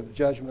day of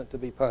judgment to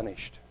be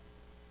punished.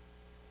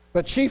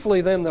 But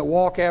chiefly them that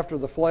walk after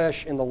the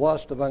flesh in the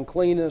lust of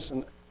uncleanness,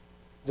 and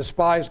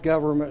despise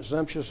government,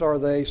 presumptuous are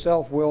they,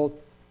 self-willed.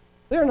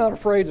 They are not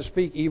afraid to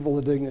speak evil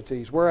of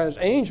dignities, whereas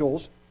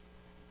angels,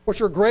 which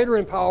are greater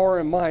in power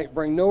and might,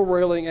 bring no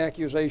railing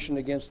accusation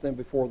against them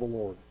before the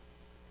Lord.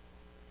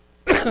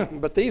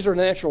 But these are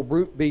natural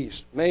brute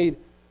beasts, made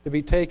to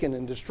be taken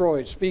and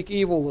destroyed, speak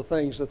evil of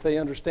things that they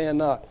understand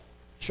not,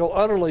 shall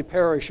utterly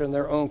perish in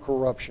their own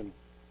corruption,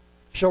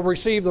 shall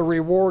receive the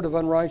reward of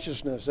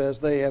unrighteousness, as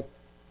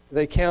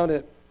they count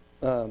it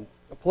a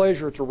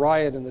pleasure to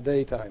riot in the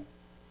daytime.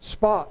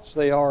 Spots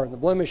they are in the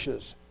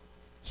blemishes,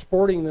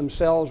 sporting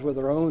themselves with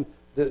their own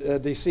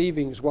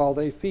deceivings while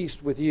they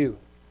feast with you,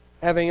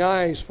 having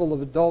eyes full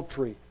of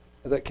adultery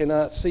that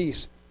cannot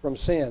cease from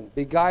sin,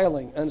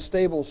 beguiling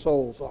unstable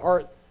souls, a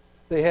heart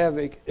they have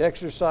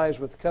exercised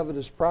with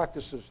covetous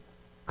practices,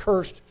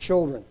 cursed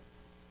children,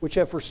 which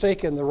have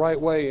forsaken the right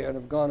way and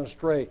have gone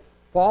astray,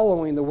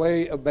 following the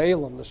way of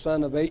Balaam, the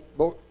son of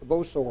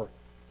Bosor,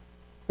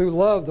 who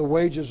loved the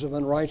wages of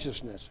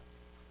unrighteousness,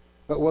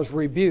 but was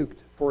rebuked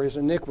for his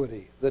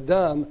iniquity. The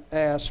dumb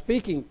ass,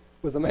 speaking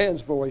with a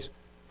man's voice,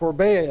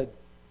 forbade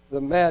the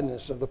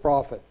madness of the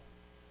prophet.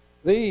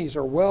 These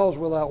are wells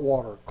without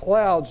water,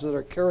 clouds that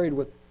are carried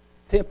with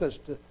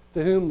tempest,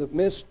 to whom the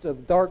mist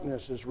of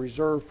darkness is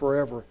reserved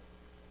forever.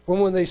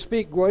 When they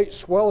speak great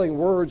swelling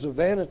words of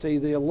vanity,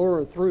 they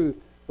allure through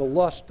the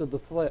lust of the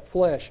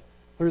flesh,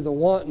 through the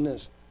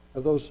wantonness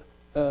of those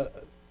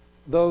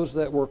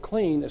that were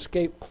clean,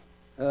 escape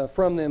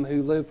from them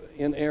who live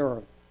in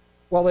error.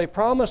 While they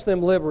promise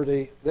them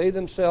liberty, they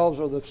themselves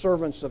are the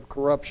servants of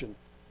corruption.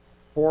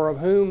 For of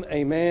whom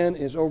a man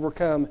is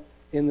overcome,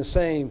 in the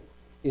same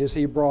is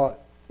he brought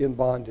in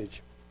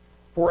bondage.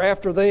 For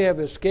after they have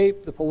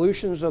escaped the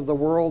pollutions of the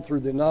world through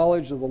the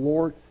knowledge of the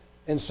Lord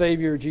and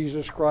Savior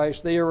Jesus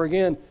Christ, they are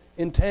again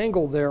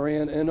entangled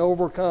therein and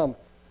overcome.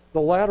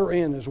 The latter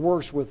end is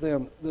worse with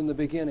them than the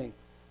beginning.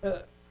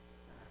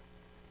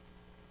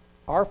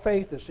 Our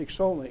faith is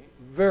extremely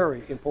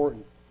very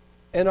important.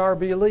 And our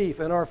belief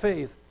and our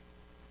faith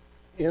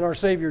in our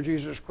Savior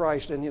Jesus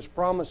Christ and His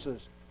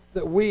promises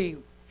that we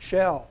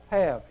shall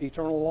have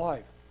eternal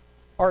life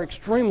are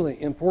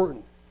extremely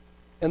important.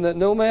 And that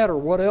no matter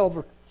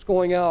whatever is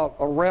going out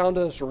around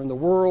us or in the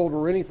world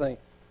or anything,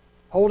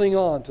 holding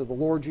on to the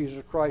Lord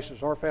Jesus Christ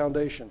as our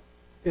foundation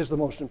is the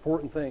most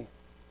important thing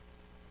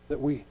that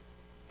we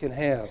can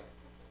have.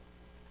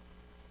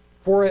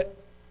 For it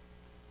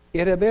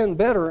had been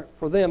better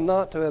for them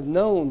not to have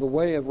known the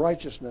way of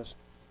righteousness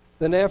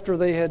than after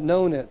they had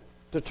known it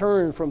to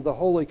turn from the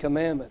holy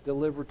commandment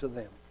delivered to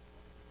them.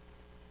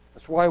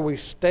 That's why we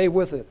stay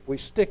with it. We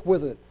stick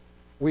with it.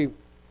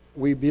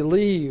 We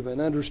believe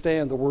and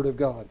understand the Word of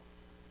God.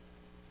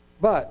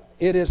 But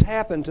it has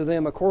happened to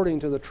them according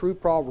to the true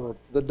proverb.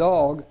 The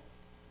dog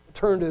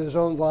turned to his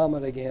own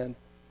vomit again,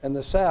 and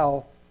the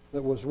sow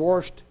that was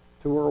washed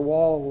to her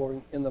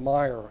wallowing in the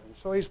mire. And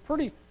so he's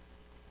pretty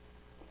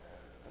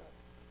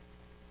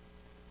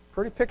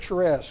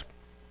picturesque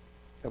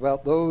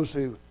about those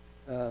who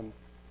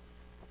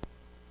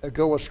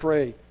go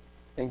astray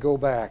and go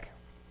back.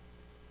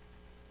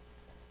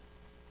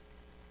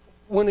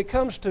 When it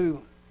comes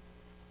to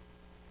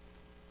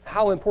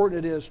how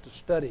important it is to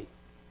study,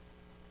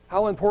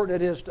 how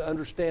important it is to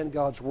understand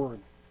God's Word,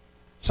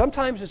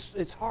 sometimes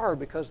it's hard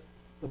because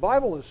the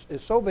Bible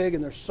is so big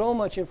and there's so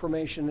much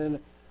information in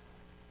it.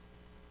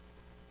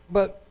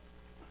 But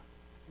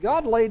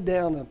God laid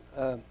down,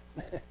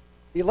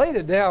 He laid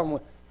it down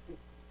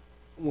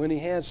when He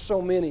had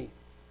so many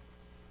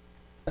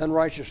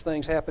unrighteous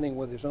things happening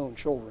with His own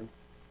children.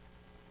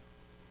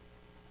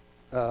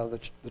 The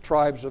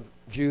tribes of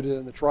Judah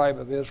and the tribe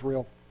of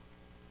Israel.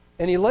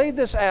 And He laid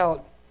this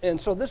out,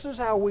 and so this is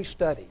how we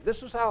study.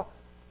 This is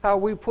how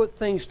we put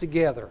things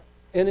together.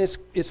 And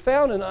it's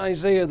found in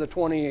Isaiah, the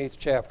 28th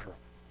chapter.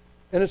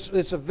 And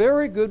it's a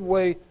very good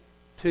way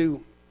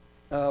to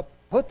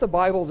put the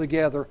Bible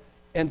together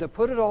and to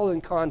put it all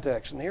in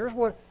context. And here's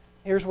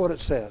what it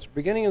says,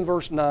 beginning in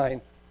verse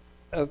 9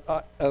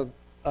 of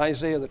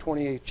Isaiah, the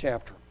 28th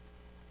chapter.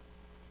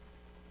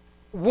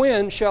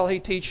 When shall he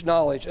teach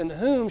knowledge, and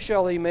whom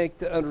shall he make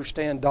to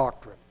understand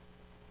doctrine?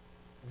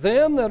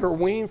 Them that are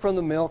weaned from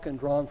the milk and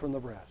drawn from the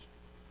breast.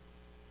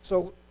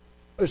 So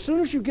as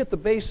soon as you get the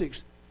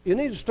basics, you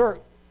need to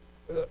start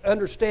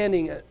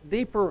understanding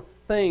deeper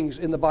things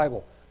in the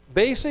Bible.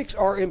 Basics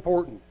are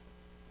important.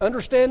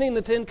 Understanding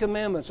the Ten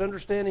Commandments,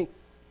 understanding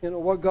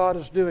what God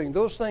is doing.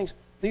 Those things,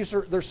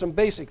 there's some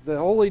basic, the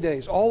holy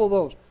days, all of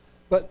those.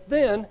 But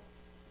then,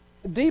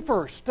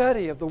 deeper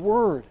study of the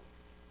Word.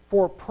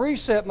 For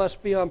precept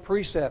must be on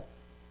precept,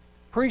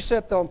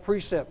 precept on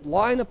precept,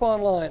 line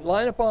upon line,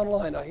 line upon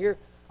line. I hear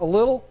a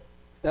little,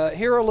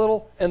 here a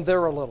little, and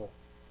there a little.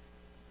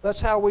 That's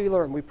how we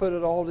learn. We put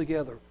it all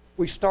together.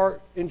 We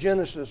start in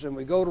Genesis and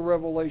we go to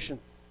Revelation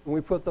and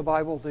we put the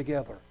Bible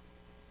together.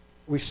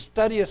 We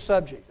study a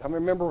subject. I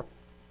remember,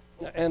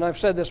 and I've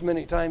said this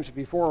many times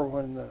before,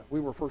 when we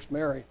were first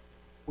married,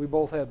 we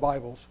both had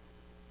Bibles.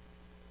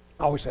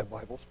 I always had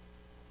Bibles.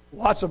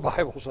 Lots of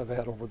Bibles I've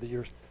had over the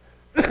years.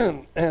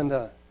 And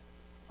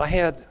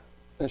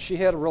she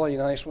had a really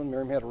nice one.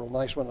 Miriam had a real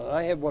nice one. And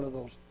I had one of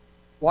those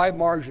wide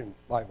margin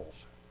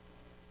Bibles.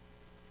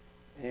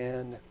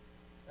 And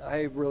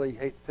I really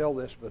hate to tell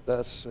this, but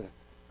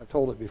I've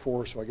told it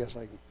before, so I guess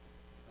I can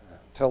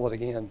tell it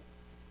again.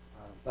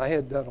 I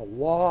had done a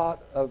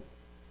lot of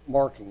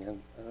marking,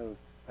 and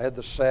I had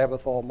the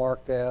Sabbath all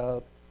marked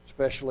out,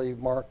 especially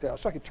marked out,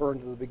 so I could turn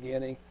to the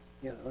beginning,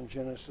 in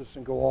Genesis,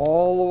 and go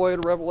all the way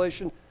to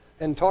Revelation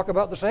and talk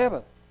about the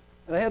Sabbath.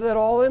 And I had that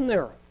all in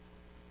there.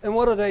 And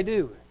what did I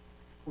do?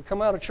 We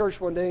come out of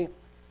church one day,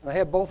 and I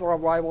had both of our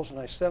Bibles, and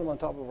I set them on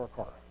top of our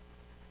car.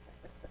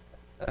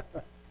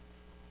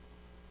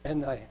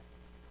 And I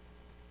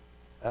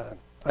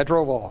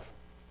drove off.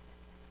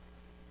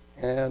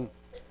 And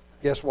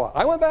guess what?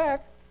 I went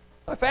back.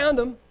 I found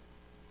them.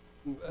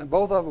 And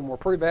both of them were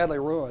pretty badly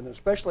ruined,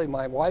 especially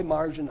my wide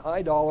margin,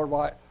 high dollar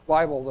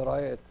Bible that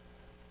I had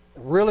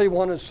really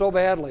wanted so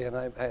badly, and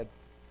I had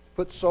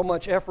put so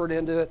much effort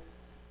into it,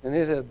 and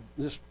it had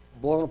just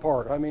blown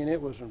apart. I mean,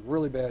 it was in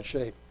really bad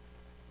shape.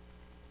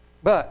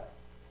 But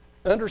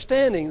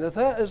understanding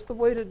that is the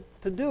way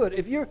to do it.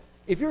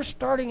 If you're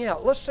starting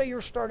out, let's say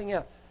you're starting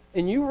out,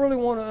 and you really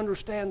want to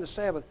understand the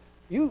Sabbath,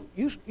 you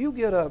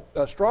get a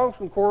Strong's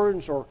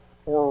Concordance or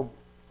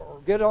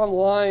get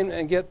online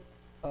and get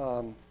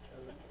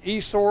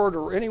eSword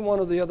or any one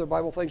of the other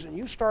Bible things, and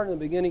you start in the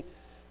beginning,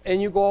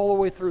 and you go all the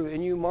way through,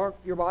 and you mark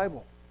your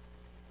Bible.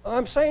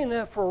 I'm saying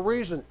that for a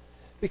reason,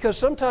 because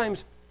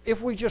sometimes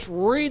if we just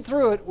read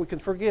through it, we can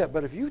forget.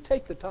 But if you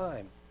take the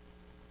time,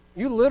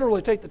 you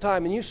literally take the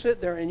time, and you sit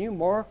there and you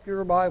mark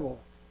your Bible,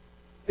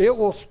 it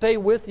will stay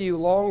with you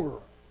longer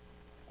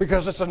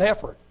because it's an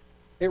effort.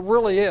 It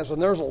really is.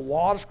 And there's a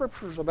lot of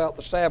scriptures about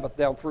the Sabbath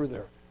down through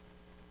there.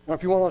 Now,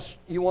 if you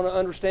want to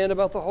understand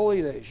about the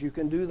holy days, you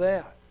can do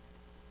that.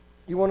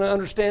 You want to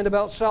understand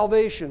about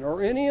salvation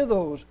or any of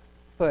those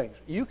things,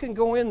 you can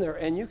go in there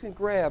and you can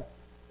grab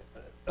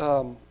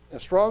a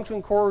Strong's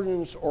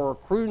Concordance or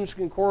Cruden's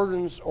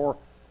Concordance or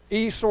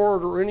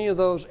eSword or any of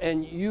those,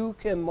 and you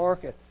can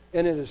mark it.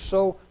 And it is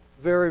so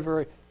very,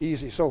 very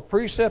easy. So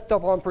precept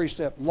upon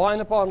precept, line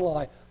upon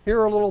line,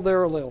 here a little,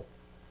 there a little.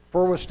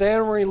 For with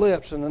stammering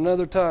lips and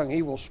another tongue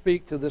he will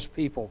speak to this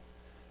people.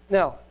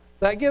 Now,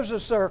 that gives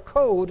us our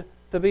code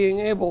to being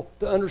able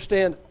to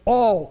understand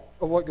all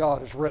of what God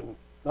has written,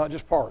 not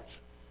just parts.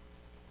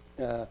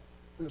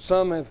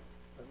 Some have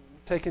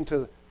taken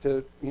to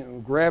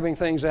grabbing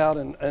things out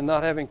and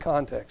not having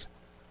context.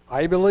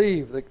 I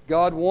believe that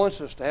God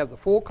wants us to have the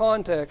full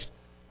context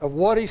of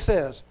what He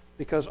says,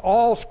 because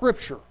all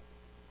Scripture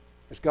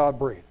is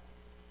God-breathed.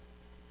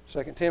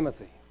 2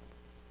 Timothy.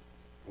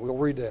 We'll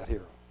read that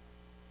here.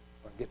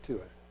 I'll get to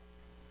it.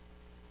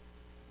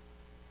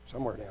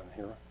 Somewhere down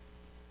here.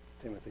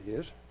 Timothy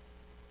is.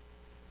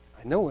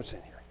 I know it's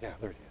in here. Yeah,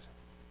 there it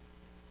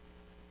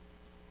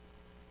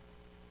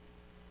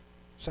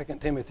is. 2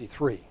 Timothy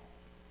 3.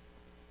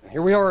 And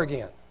here we are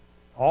again.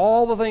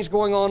 All the things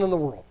going on in the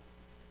world.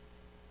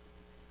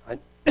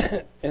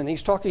 And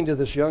he's talking to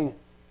this young,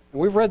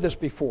 and we've read this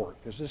before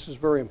because this is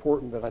very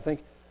important, but I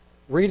think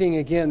reading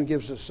again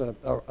gives us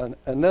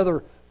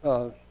another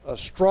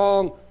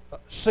strong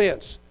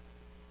sense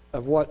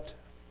of what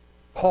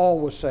Paul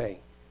was saying.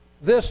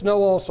 This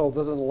know also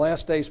that in the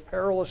last days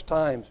perilous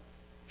times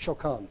shall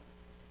come.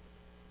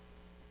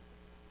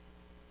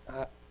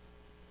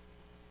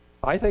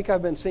 I think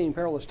I've been seeing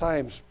perilous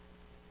times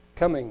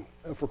coming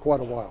for quite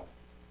a while.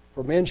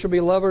 For men shall be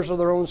lovers of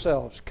their own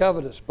selves,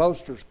 covetous,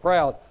 boasters,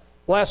 proud,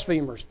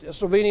 blasphemers,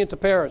 disobedient to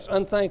parents,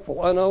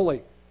 unthankful,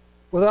 unholy,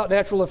 without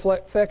natural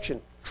affection,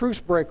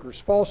 truce breakers,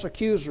 false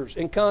accusers,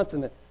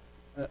 incontinent,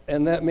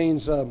 and that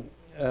means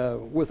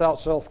without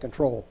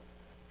self-control,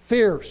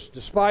 fierce,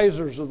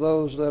 despisers of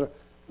those that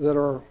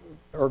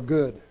are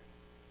good,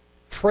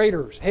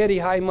 traitors, heady,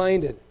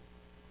 high-minded,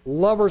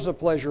 lovers of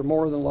pleasure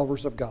more than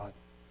lovers of God,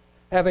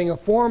 having a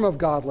form of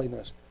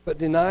godliness, but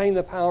denying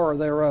the power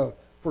thereof,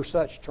 for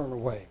such turn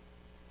away.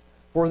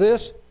 For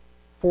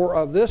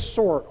of this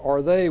sort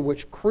are they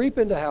which creep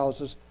into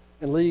houses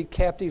and lead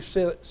captive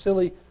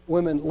silly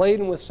women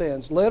laden with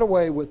sins, led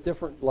away with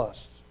different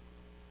lusts,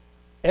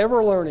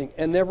 ever learning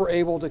and never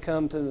able to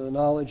come to the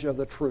knowledge of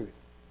the truth.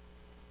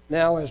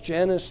 Now as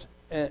Jannes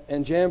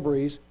and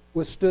Jambres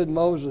withstood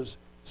Moses,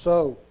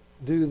 so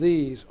do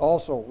these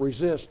also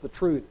resist the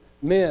truth,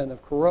 men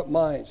of corrupt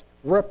minds,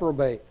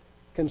 reprobate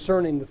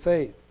concerning the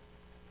faith.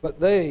 But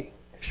they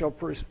shall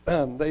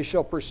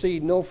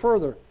proceed no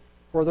further,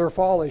 for their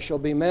folly shall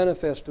be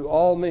manifest to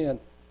all men,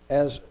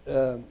 as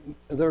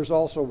theirs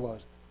also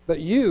was. But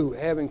you,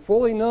 having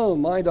fully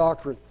known my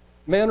doctrine,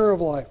 manner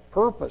of life,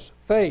 purpose,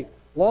 faith,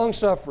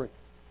 long-suffering,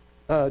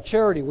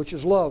 charity, which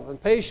is love,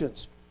 and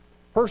patience,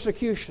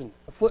 persecutions,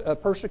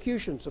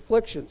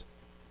 afflictions,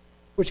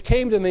 which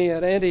came to me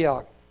at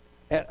Antioch,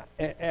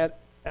 at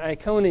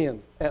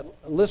Iconium, at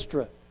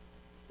Lystra,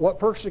 what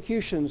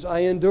persecutions I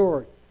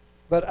endured,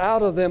 but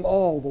out of them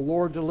all the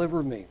Lord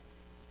delivered me.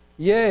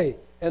 Yea,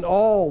 and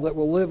all that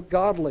will live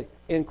godly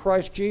in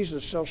Christ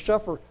Jesus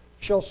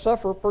shall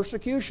suffer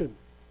persecution.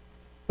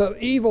 But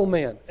evil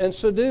men and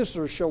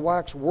seducers shall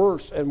wax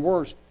worse and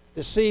worse,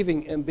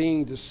 deceiving and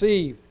being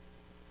deceived.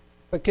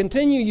 But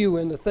continue you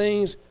in the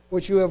things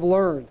which you have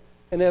learned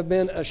and have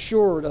been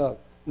assured of,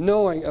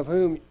 knowing of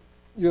whom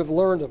you have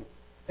learned them,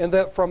 and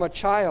that from a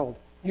child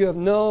you have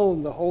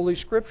known the Holy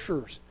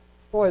Scriptures.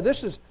 Boy,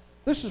 this is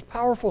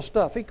powerful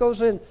stuff. He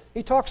goes in,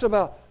 he talks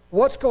about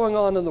what's going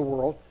on in the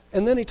world,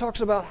 and then he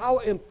talks about how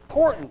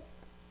important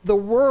the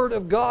Word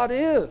of God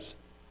is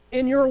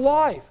in your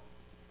life.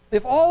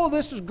 If all of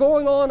this is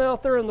going on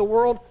out there in the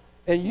world,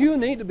 and you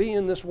need to be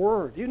in this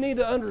Word, you need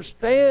to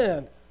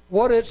understand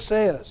what it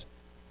says,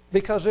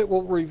 because it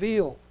will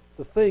reveal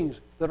the things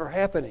that are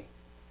happening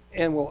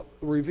and will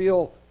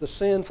reveal the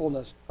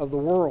sinfulness of the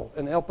world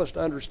and help us to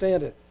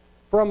understand it.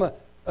 From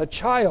a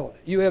child,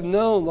 you have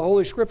known the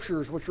Holy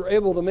Scriptures, which are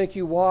able to make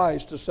you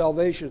wise to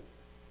salvation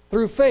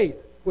through faith,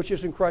 which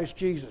is in Christ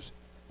Jesus.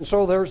 And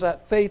so there's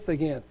that faith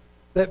again,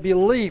 that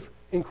belief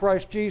in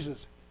Christ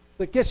Jesus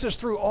that gets us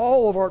through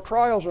all of our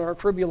trials and our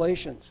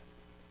tribulations.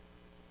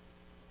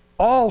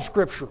 All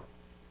Scripture.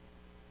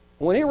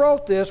 When he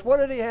wrote this, what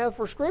did he have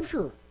for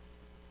Scripture?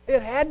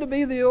 It had to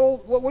be the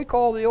old, what we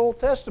call the Old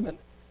Testament.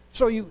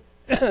 So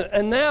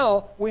and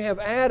now we have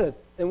added,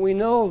 and we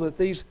know that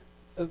these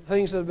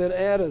things that have been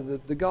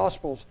added, the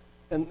Gospels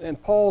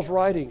and Paul's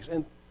writings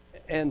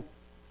and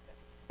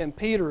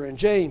Peter and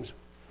James,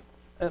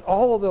 and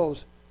all of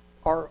those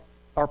are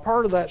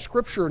part of that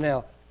Scripture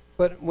now.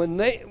 But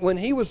when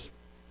he was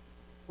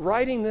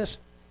writing this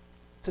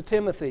to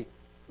Timothy,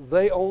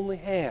 they only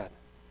had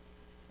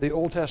the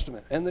Old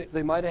Testament. And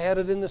they might have had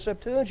it in the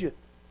Septuagint,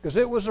 because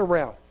it was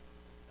around.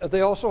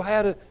 They also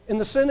had it in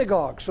the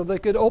synagogue, so they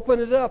could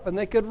open it up and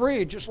they could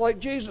read, just like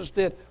Jesus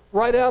did,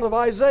 right out of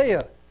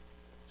Isaiah.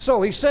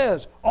 So he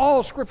says,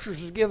 all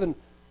Scriptures is given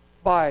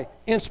by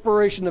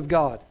inspiration of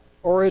God,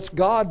 or it's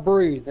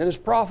God-breathed, and is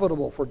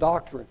profitable for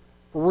doctrine,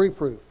 for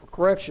reproof, for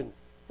correction,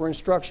 for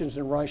instruction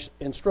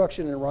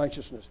in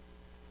righteousness,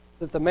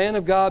 that the man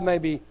of God may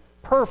be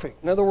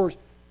perfect. In other words,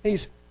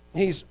 he's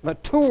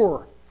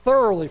mature,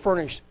 thoroughly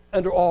furnished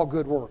unto all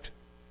good works.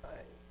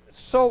 It's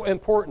so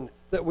important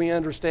that we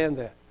understand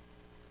that.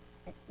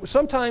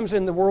 Sometimes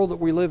in the world that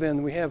we live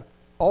in, we have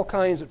all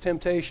kinds of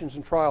temptations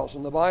and trials,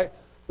 and the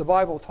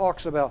Bible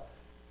talks about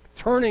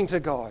turning to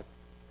God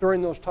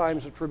during those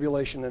times of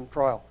tribulation and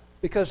trial,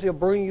 because He'll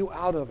bring you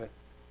out of it.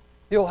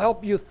 He'll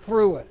help you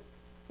through it.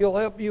 He'll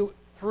help you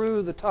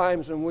through the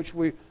times in which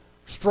we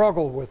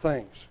struggle with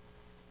things,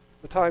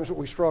 the times that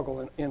we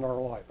struggle in our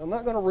life. I'm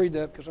not going to read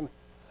that because I'm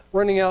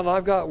running out, and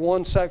I've got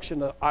one section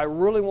that I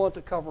really want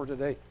to cover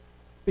today,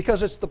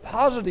 because it's the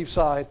positive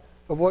side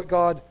of what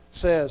God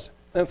says.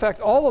 In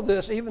fact, all of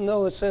this, even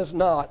though it says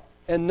not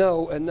and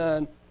no and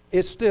none,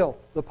 it's still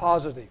the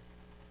positive.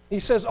 He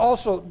says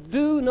also,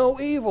 do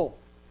no evil.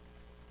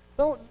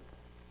 Don't,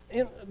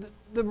 in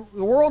the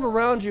world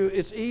around you,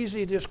 it's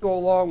easy to just go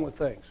along with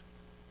things.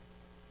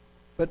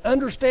 But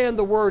understand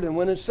the word, and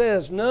when it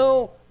says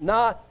no,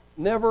 not,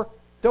 never,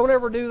 don't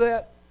ever do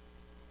that,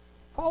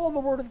 follow the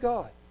word of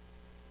God.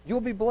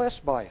 You'll be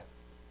blessed by it.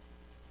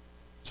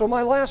 So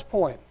my last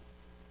point,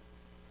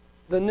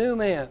 the new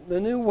man, the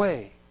new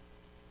way.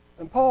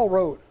 And Paul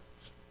wrote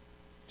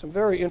some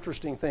very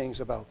interesting things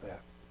about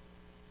that.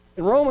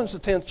 In Romans, the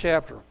 10th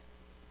chapter,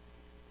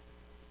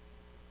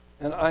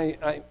 and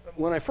I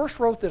when I first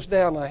wrote this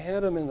down, I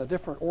had them in a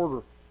different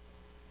order,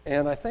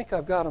 and I think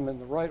I've got them in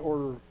the right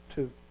order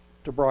to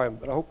Brian.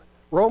 But I hope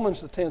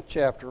Romans, the 10th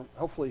chapter,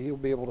 hopefully he'll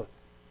be able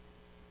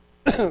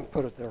to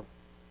put it there.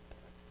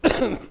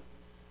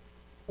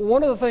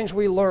 One of the things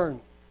we learn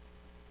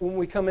when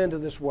we come into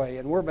this way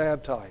and we're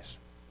baptized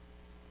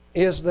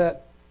is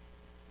that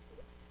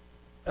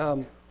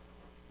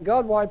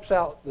God wipes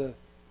out the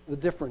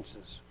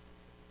differences,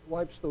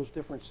 wipes those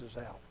differences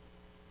out,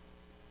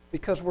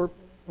 because we're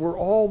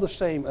all the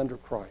same under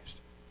Christ.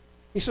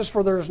 He says,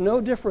 for there is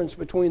no difference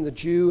between the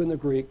Jew and the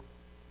Greek,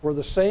 for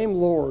the same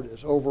Lord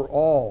is over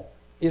all,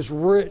 is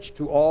rich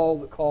to all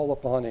that call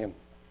upon him.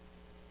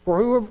 For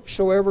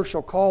whosoever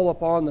shall call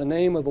upon the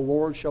name of the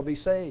Lord shall be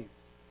saved.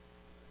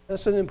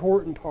 That's an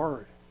important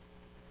part.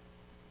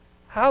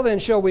 How then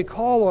shall we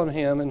call on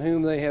him in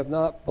whom they have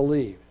not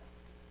believed?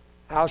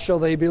 How shall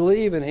they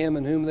believe in him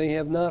in whom they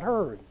have not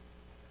heard?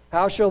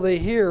 How shall they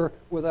hear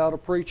without a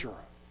preacher?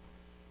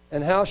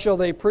 And how shall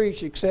they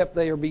preach except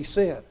they be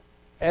sent?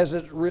 As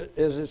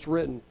it's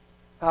written,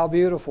 how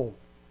beautiful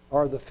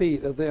are the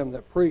feet of them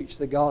that preach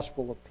the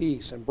gospel of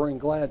peace and bring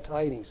glad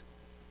tidings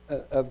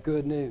of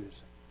good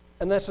news.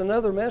 And that's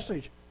another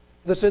message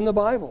that's in the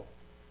Bible.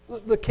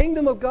 The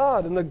kingdom of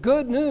God and the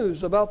good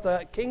news about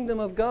that kingdom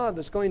of God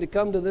that's going to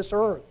come to this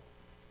earth.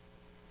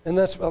 And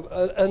that's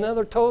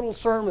another total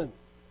sermon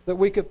that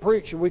we could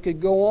preach, and we could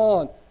go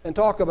on and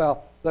talk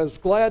about those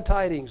glad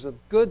tidings of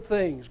good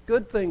things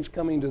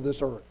coming to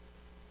this earth.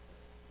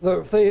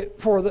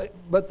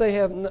 But they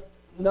have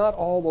not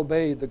all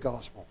obeyed the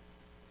gospel.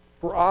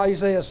 For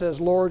Isaiah says,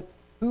 Lord,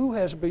 who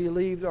has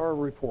believed our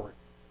report?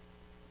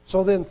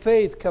 So then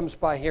faith comes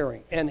by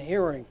hearing, and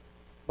hearing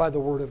by the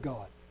word of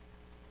God.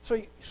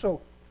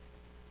 So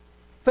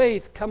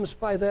faith comes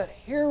by that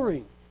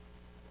hearing.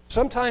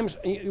 Sometimes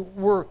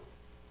we're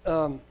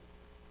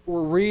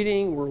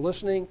reading, we're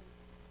listening,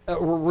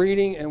 we're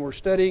reading and we're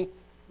studying,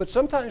 but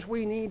sometimes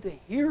we need to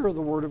hear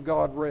the word of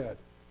God read.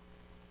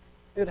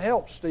 It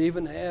helps to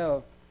even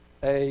have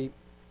a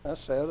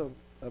set of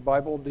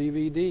Bible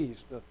DVDs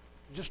to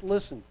just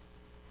listen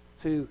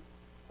to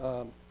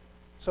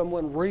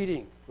someone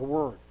reading the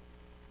Word.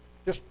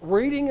 Just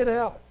reading it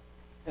out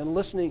and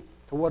listening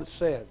to what it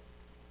said.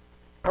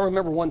 I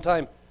remember one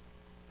time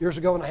years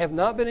ago, and I have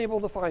not been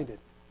able to find it,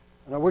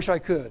 and I wish I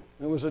could.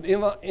 It was an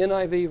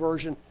NIV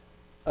version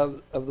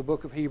of the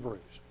book of Hebrews.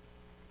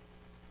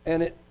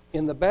 And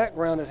in the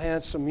background it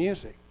had some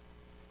music.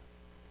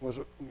 It was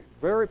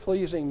very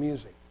pleasing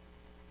music.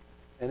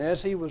 And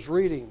as he was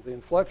reading, the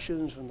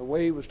inflections and the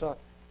way he was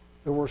talking,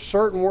 there were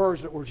certain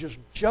words that were just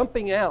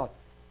jumping out.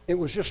 It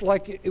was just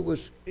like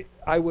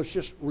I was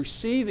just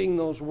receiving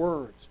those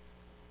words.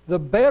 The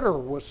better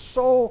was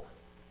so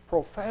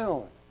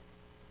profound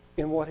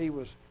in what he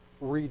was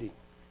reading.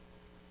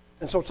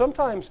 And so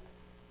sometimes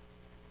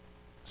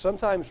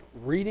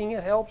reading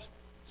it helps.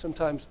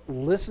 Sometimes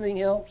listening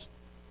helps.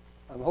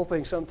 I'm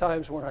hoping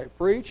sometimes when I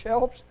preach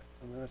helps.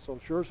 I'm not so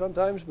sure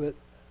sometimes, but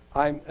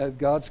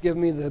God's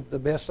given me the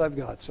best I've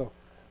got. So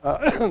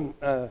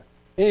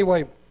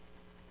anyway,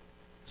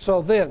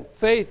 so then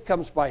faith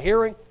comes by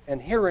hearing,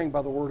 and hearing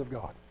by the Word of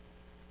God.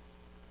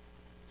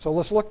 So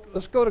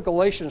let's go to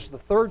Galatians, the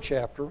 3rd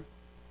chapter.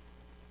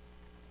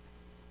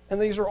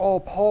 And these are all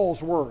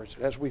Paul's words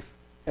as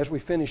we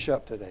finish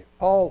up today.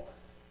 Paul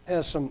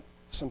has some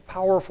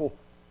powerful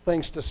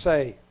things to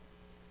say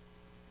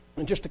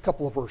in just a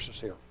couple of verses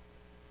here.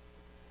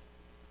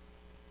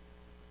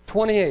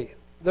 28,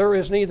 there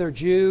is neither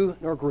Jew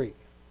nor Greek.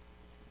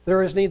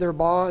 There is neither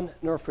bond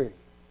nor free.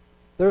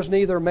 There is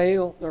neither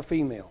male nor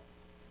female.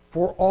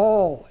 For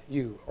all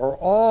you are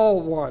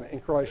all one in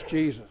Christ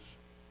Jesus.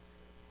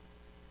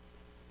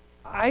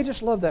 I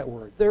just love that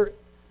word.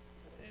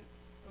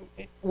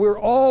 We're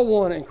all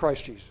one in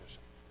Christ Jesus.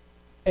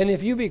 And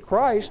if you be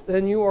Christ,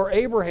 then you are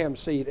Abraham's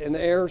seed and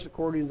heirs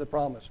according to the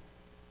promise.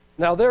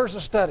 Now there's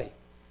a study.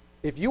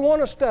 If you want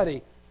to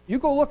study, you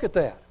go look at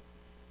that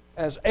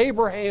as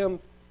Abraham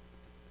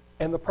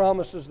and the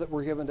promises that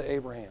were given to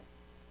Abraham.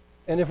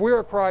 And if we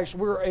are Christ,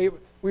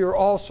 we are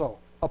also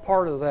a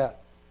part of that.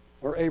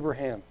 We're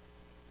Abraham's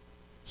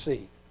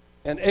seed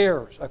and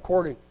heirs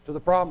according to the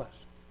promise.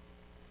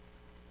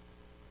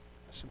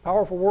 Some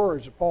powerful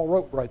words that Paul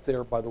wrote right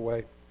there, by the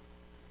way.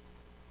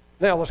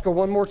 Now let's go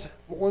one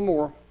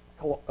more.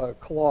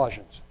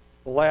 Colossians,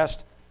 the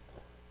last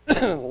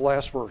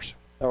verse,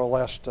 or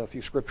last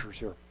few scriptures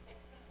here.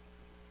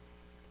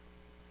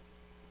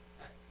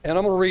 And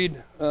I'm going to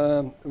read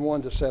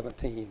 1 to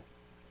 17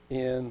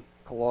 in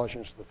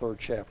Colossians, the 3rd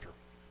chapter.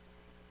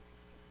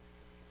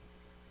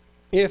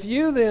 If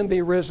you then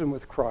be risen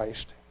with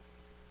Christ,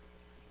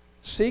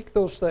 seek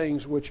those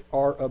things which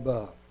are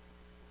above,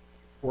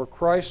 where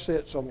Christ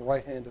sits on the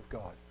right hand of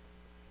God.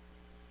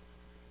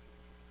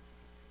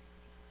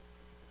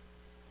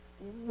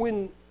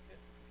 When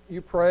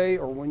you pray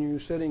or when you're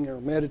sitting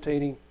or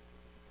meditating,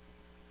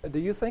 do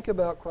you think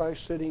about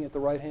Christ sitting at the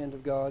right hand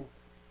of God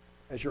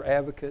as your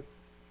advocate,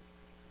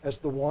 as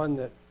the one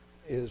that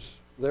is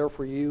there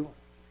for you,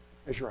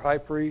 as your high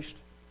priest,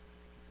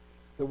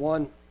 the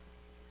one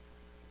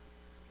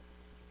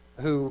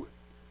who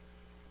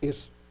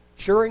is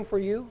cheering for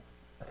you,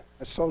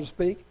 so to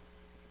speak?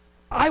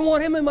 I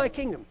want him in my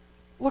kingdom.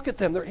 Look at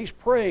them. He's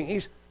praying.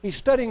 He's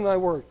studying my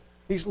word.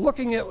 He's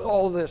looking at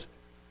all of this.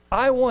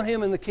 I want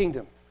him in the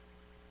kingdom.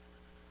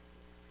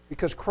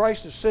 Because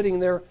Christ is sitting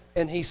there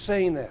and he's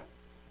saying that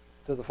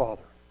to the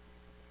Father.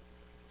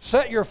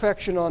 Set your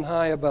affection on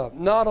high above,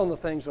 not on the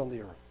things on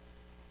the earth.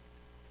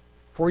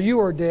 For you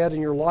are dead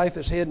and your life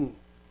is hidden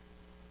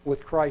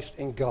with Christ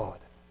in God.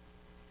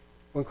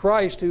 When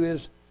Christ, who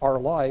is our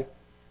life,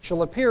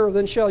 shall appear,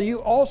 then shall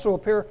you also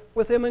appear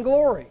with him in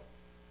glory.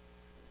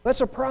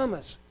 That's a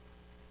promise.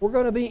 We're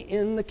going to be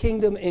in the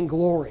kingdom in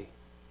glory.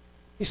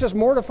 He says,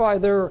 mortify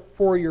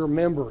therefore your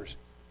members,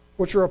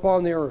 which are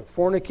upon the earth,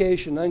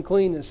 fornication,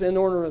 uncleanness,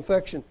 inordinate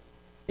affection,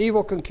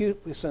 evil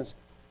concupiscence,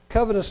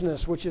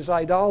 covetousness, which is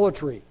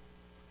idolatry,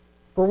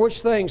 for which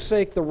things'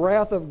 sake the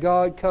wrath of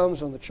God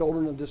comes on the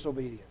children of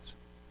disobedience.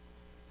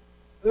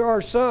 There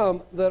are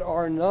some that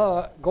are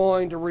not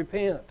going to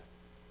repent.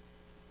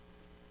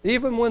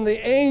 Even when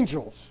the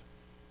angels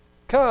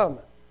come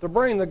to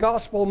bring the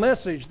gospel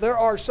message, there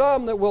are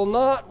some that will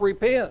not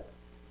repent.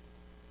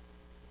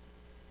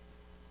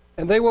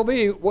 And they will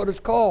be what is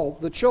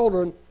called the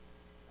children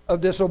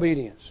of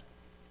disobedience,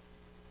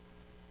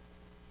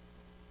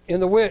 in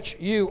the which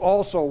you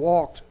also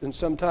walked in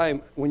some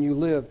time when you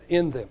lived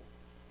in them.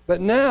 But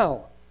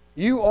now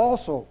you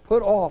also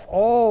put off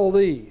all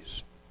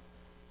these.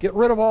 Get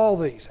rid of all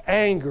these: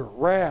 anger,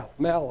 wrath,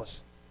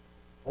 malice,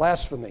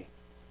 blasphemy,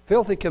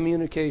 filthy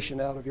communication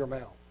out of your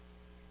mouth.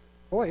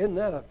 Boy, isn't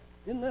that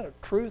a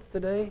truth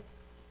today?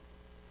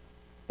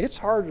 It's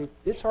hard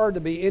to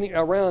be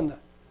around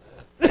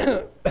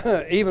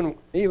even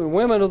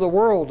women of the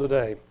world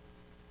today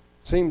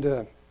seem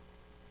to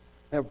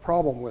have a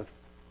problem with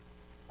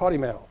potty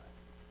mouth.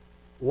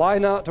 Lie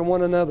not to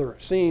one another,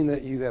 seeing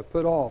that you have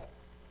put off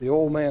the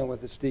old man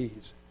with its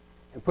deeds,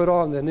 and put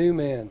on the new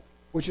man,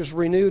 which is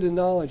renewed in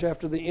knowledge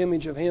after the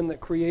image of him that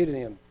created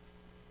him,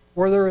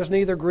 where there is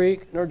neither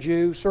Greek nor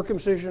Jew,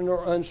 circumcision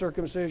nor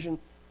uncircumcision,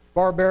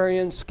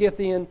 barbarian,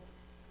 Scythian,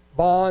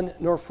 bond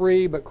nor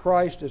free, but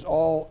Christ is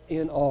all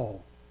in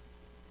all.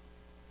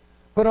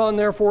 Put on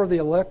therefore the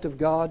elect of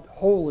God,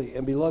 holy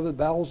and beloved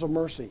bowels of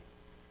mercy,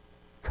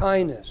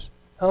 kindness,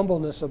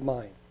 humbleness of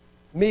mind,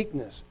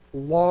 meekness,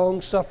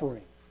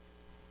 long-suffering,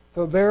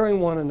 forbearing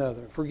one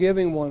another,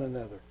 forgiving one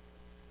another.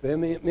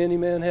 If many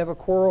men have a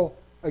quarrel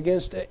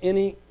against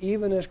any,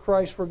 even as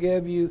Christ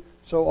forgave you,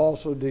 so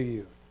also do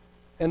you.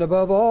 And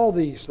above all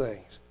these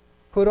things,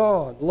 put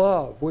on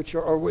love, which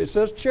it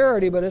says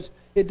charity, but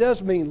it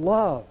does mean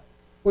love,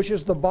 which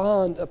is the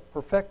bond of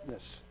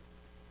perfectness.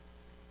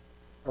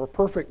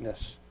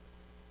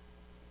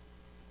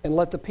 And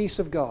let the peace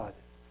of God,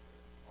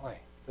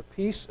 the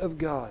peace of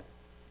God,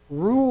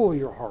 rule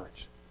your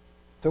hearts,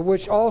 to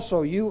which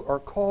also you are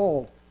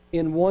called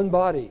in one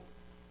body.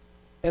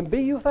 And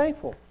be you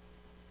thankful.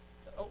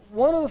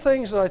 One of the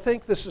things that I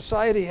think the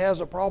society has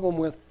a problem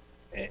with,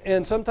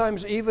 and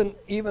sometimes even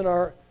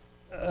our,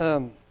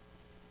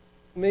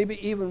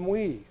 maybe even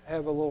we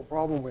have a little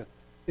problem with,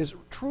 is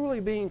truly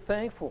being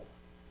thankful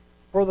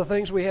for the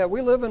things we have.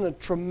 We live in a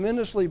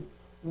tremendously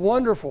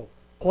wonderful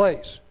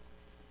place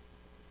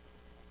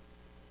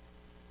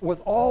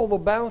with all the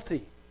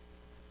bounty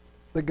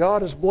that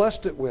God has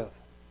blessed it with.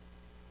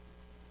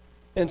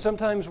 And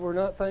sometimes we're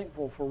not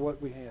thankful for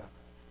what we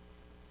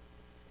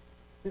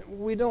have.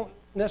 We don't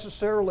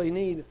necessarily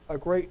need a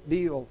great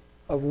deal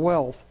of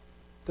wealth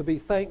to be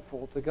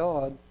thankful to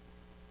God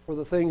for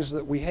the things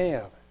that we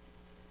have.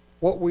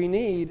 What we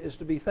need is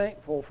to be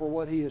thankful for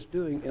what He is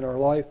doing in our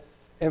life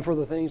and for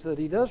the things that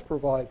He does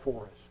provide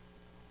for us.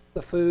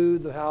 The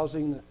food, the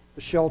housing,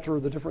 the shelter,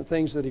 the different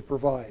things that He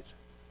provides.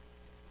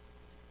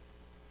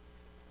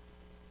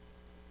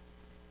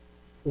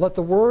 Let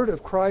the word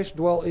of Christ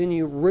dwell in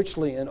you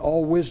richly in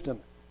all wisdom,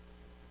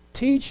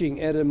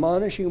 teaching and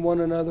admonishing one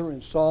another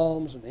in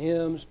psalms and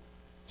hymns,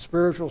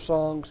 spiritual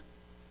songs,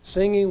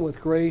 singing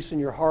with grace in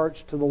your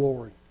hearts to the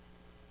Lord.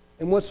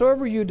 And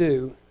whatsoever you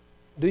do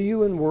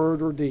you in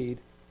word or deed,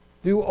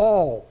 do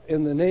all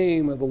in the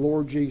name of the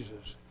Lord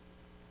Jesus,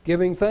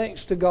 giving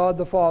thanks to God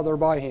the Father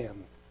by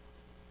Him.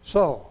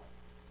 So,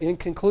 in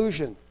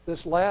conclusion,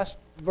 this last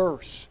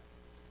verse,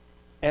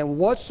 and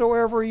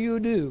whatsoever you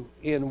do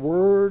in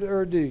word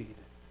or deed,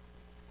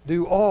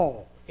 do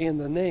all in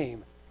the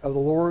name of the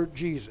Lord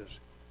Jesus,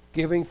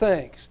 giving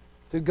thanks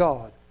to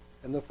God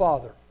and the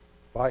Father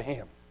by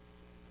Him.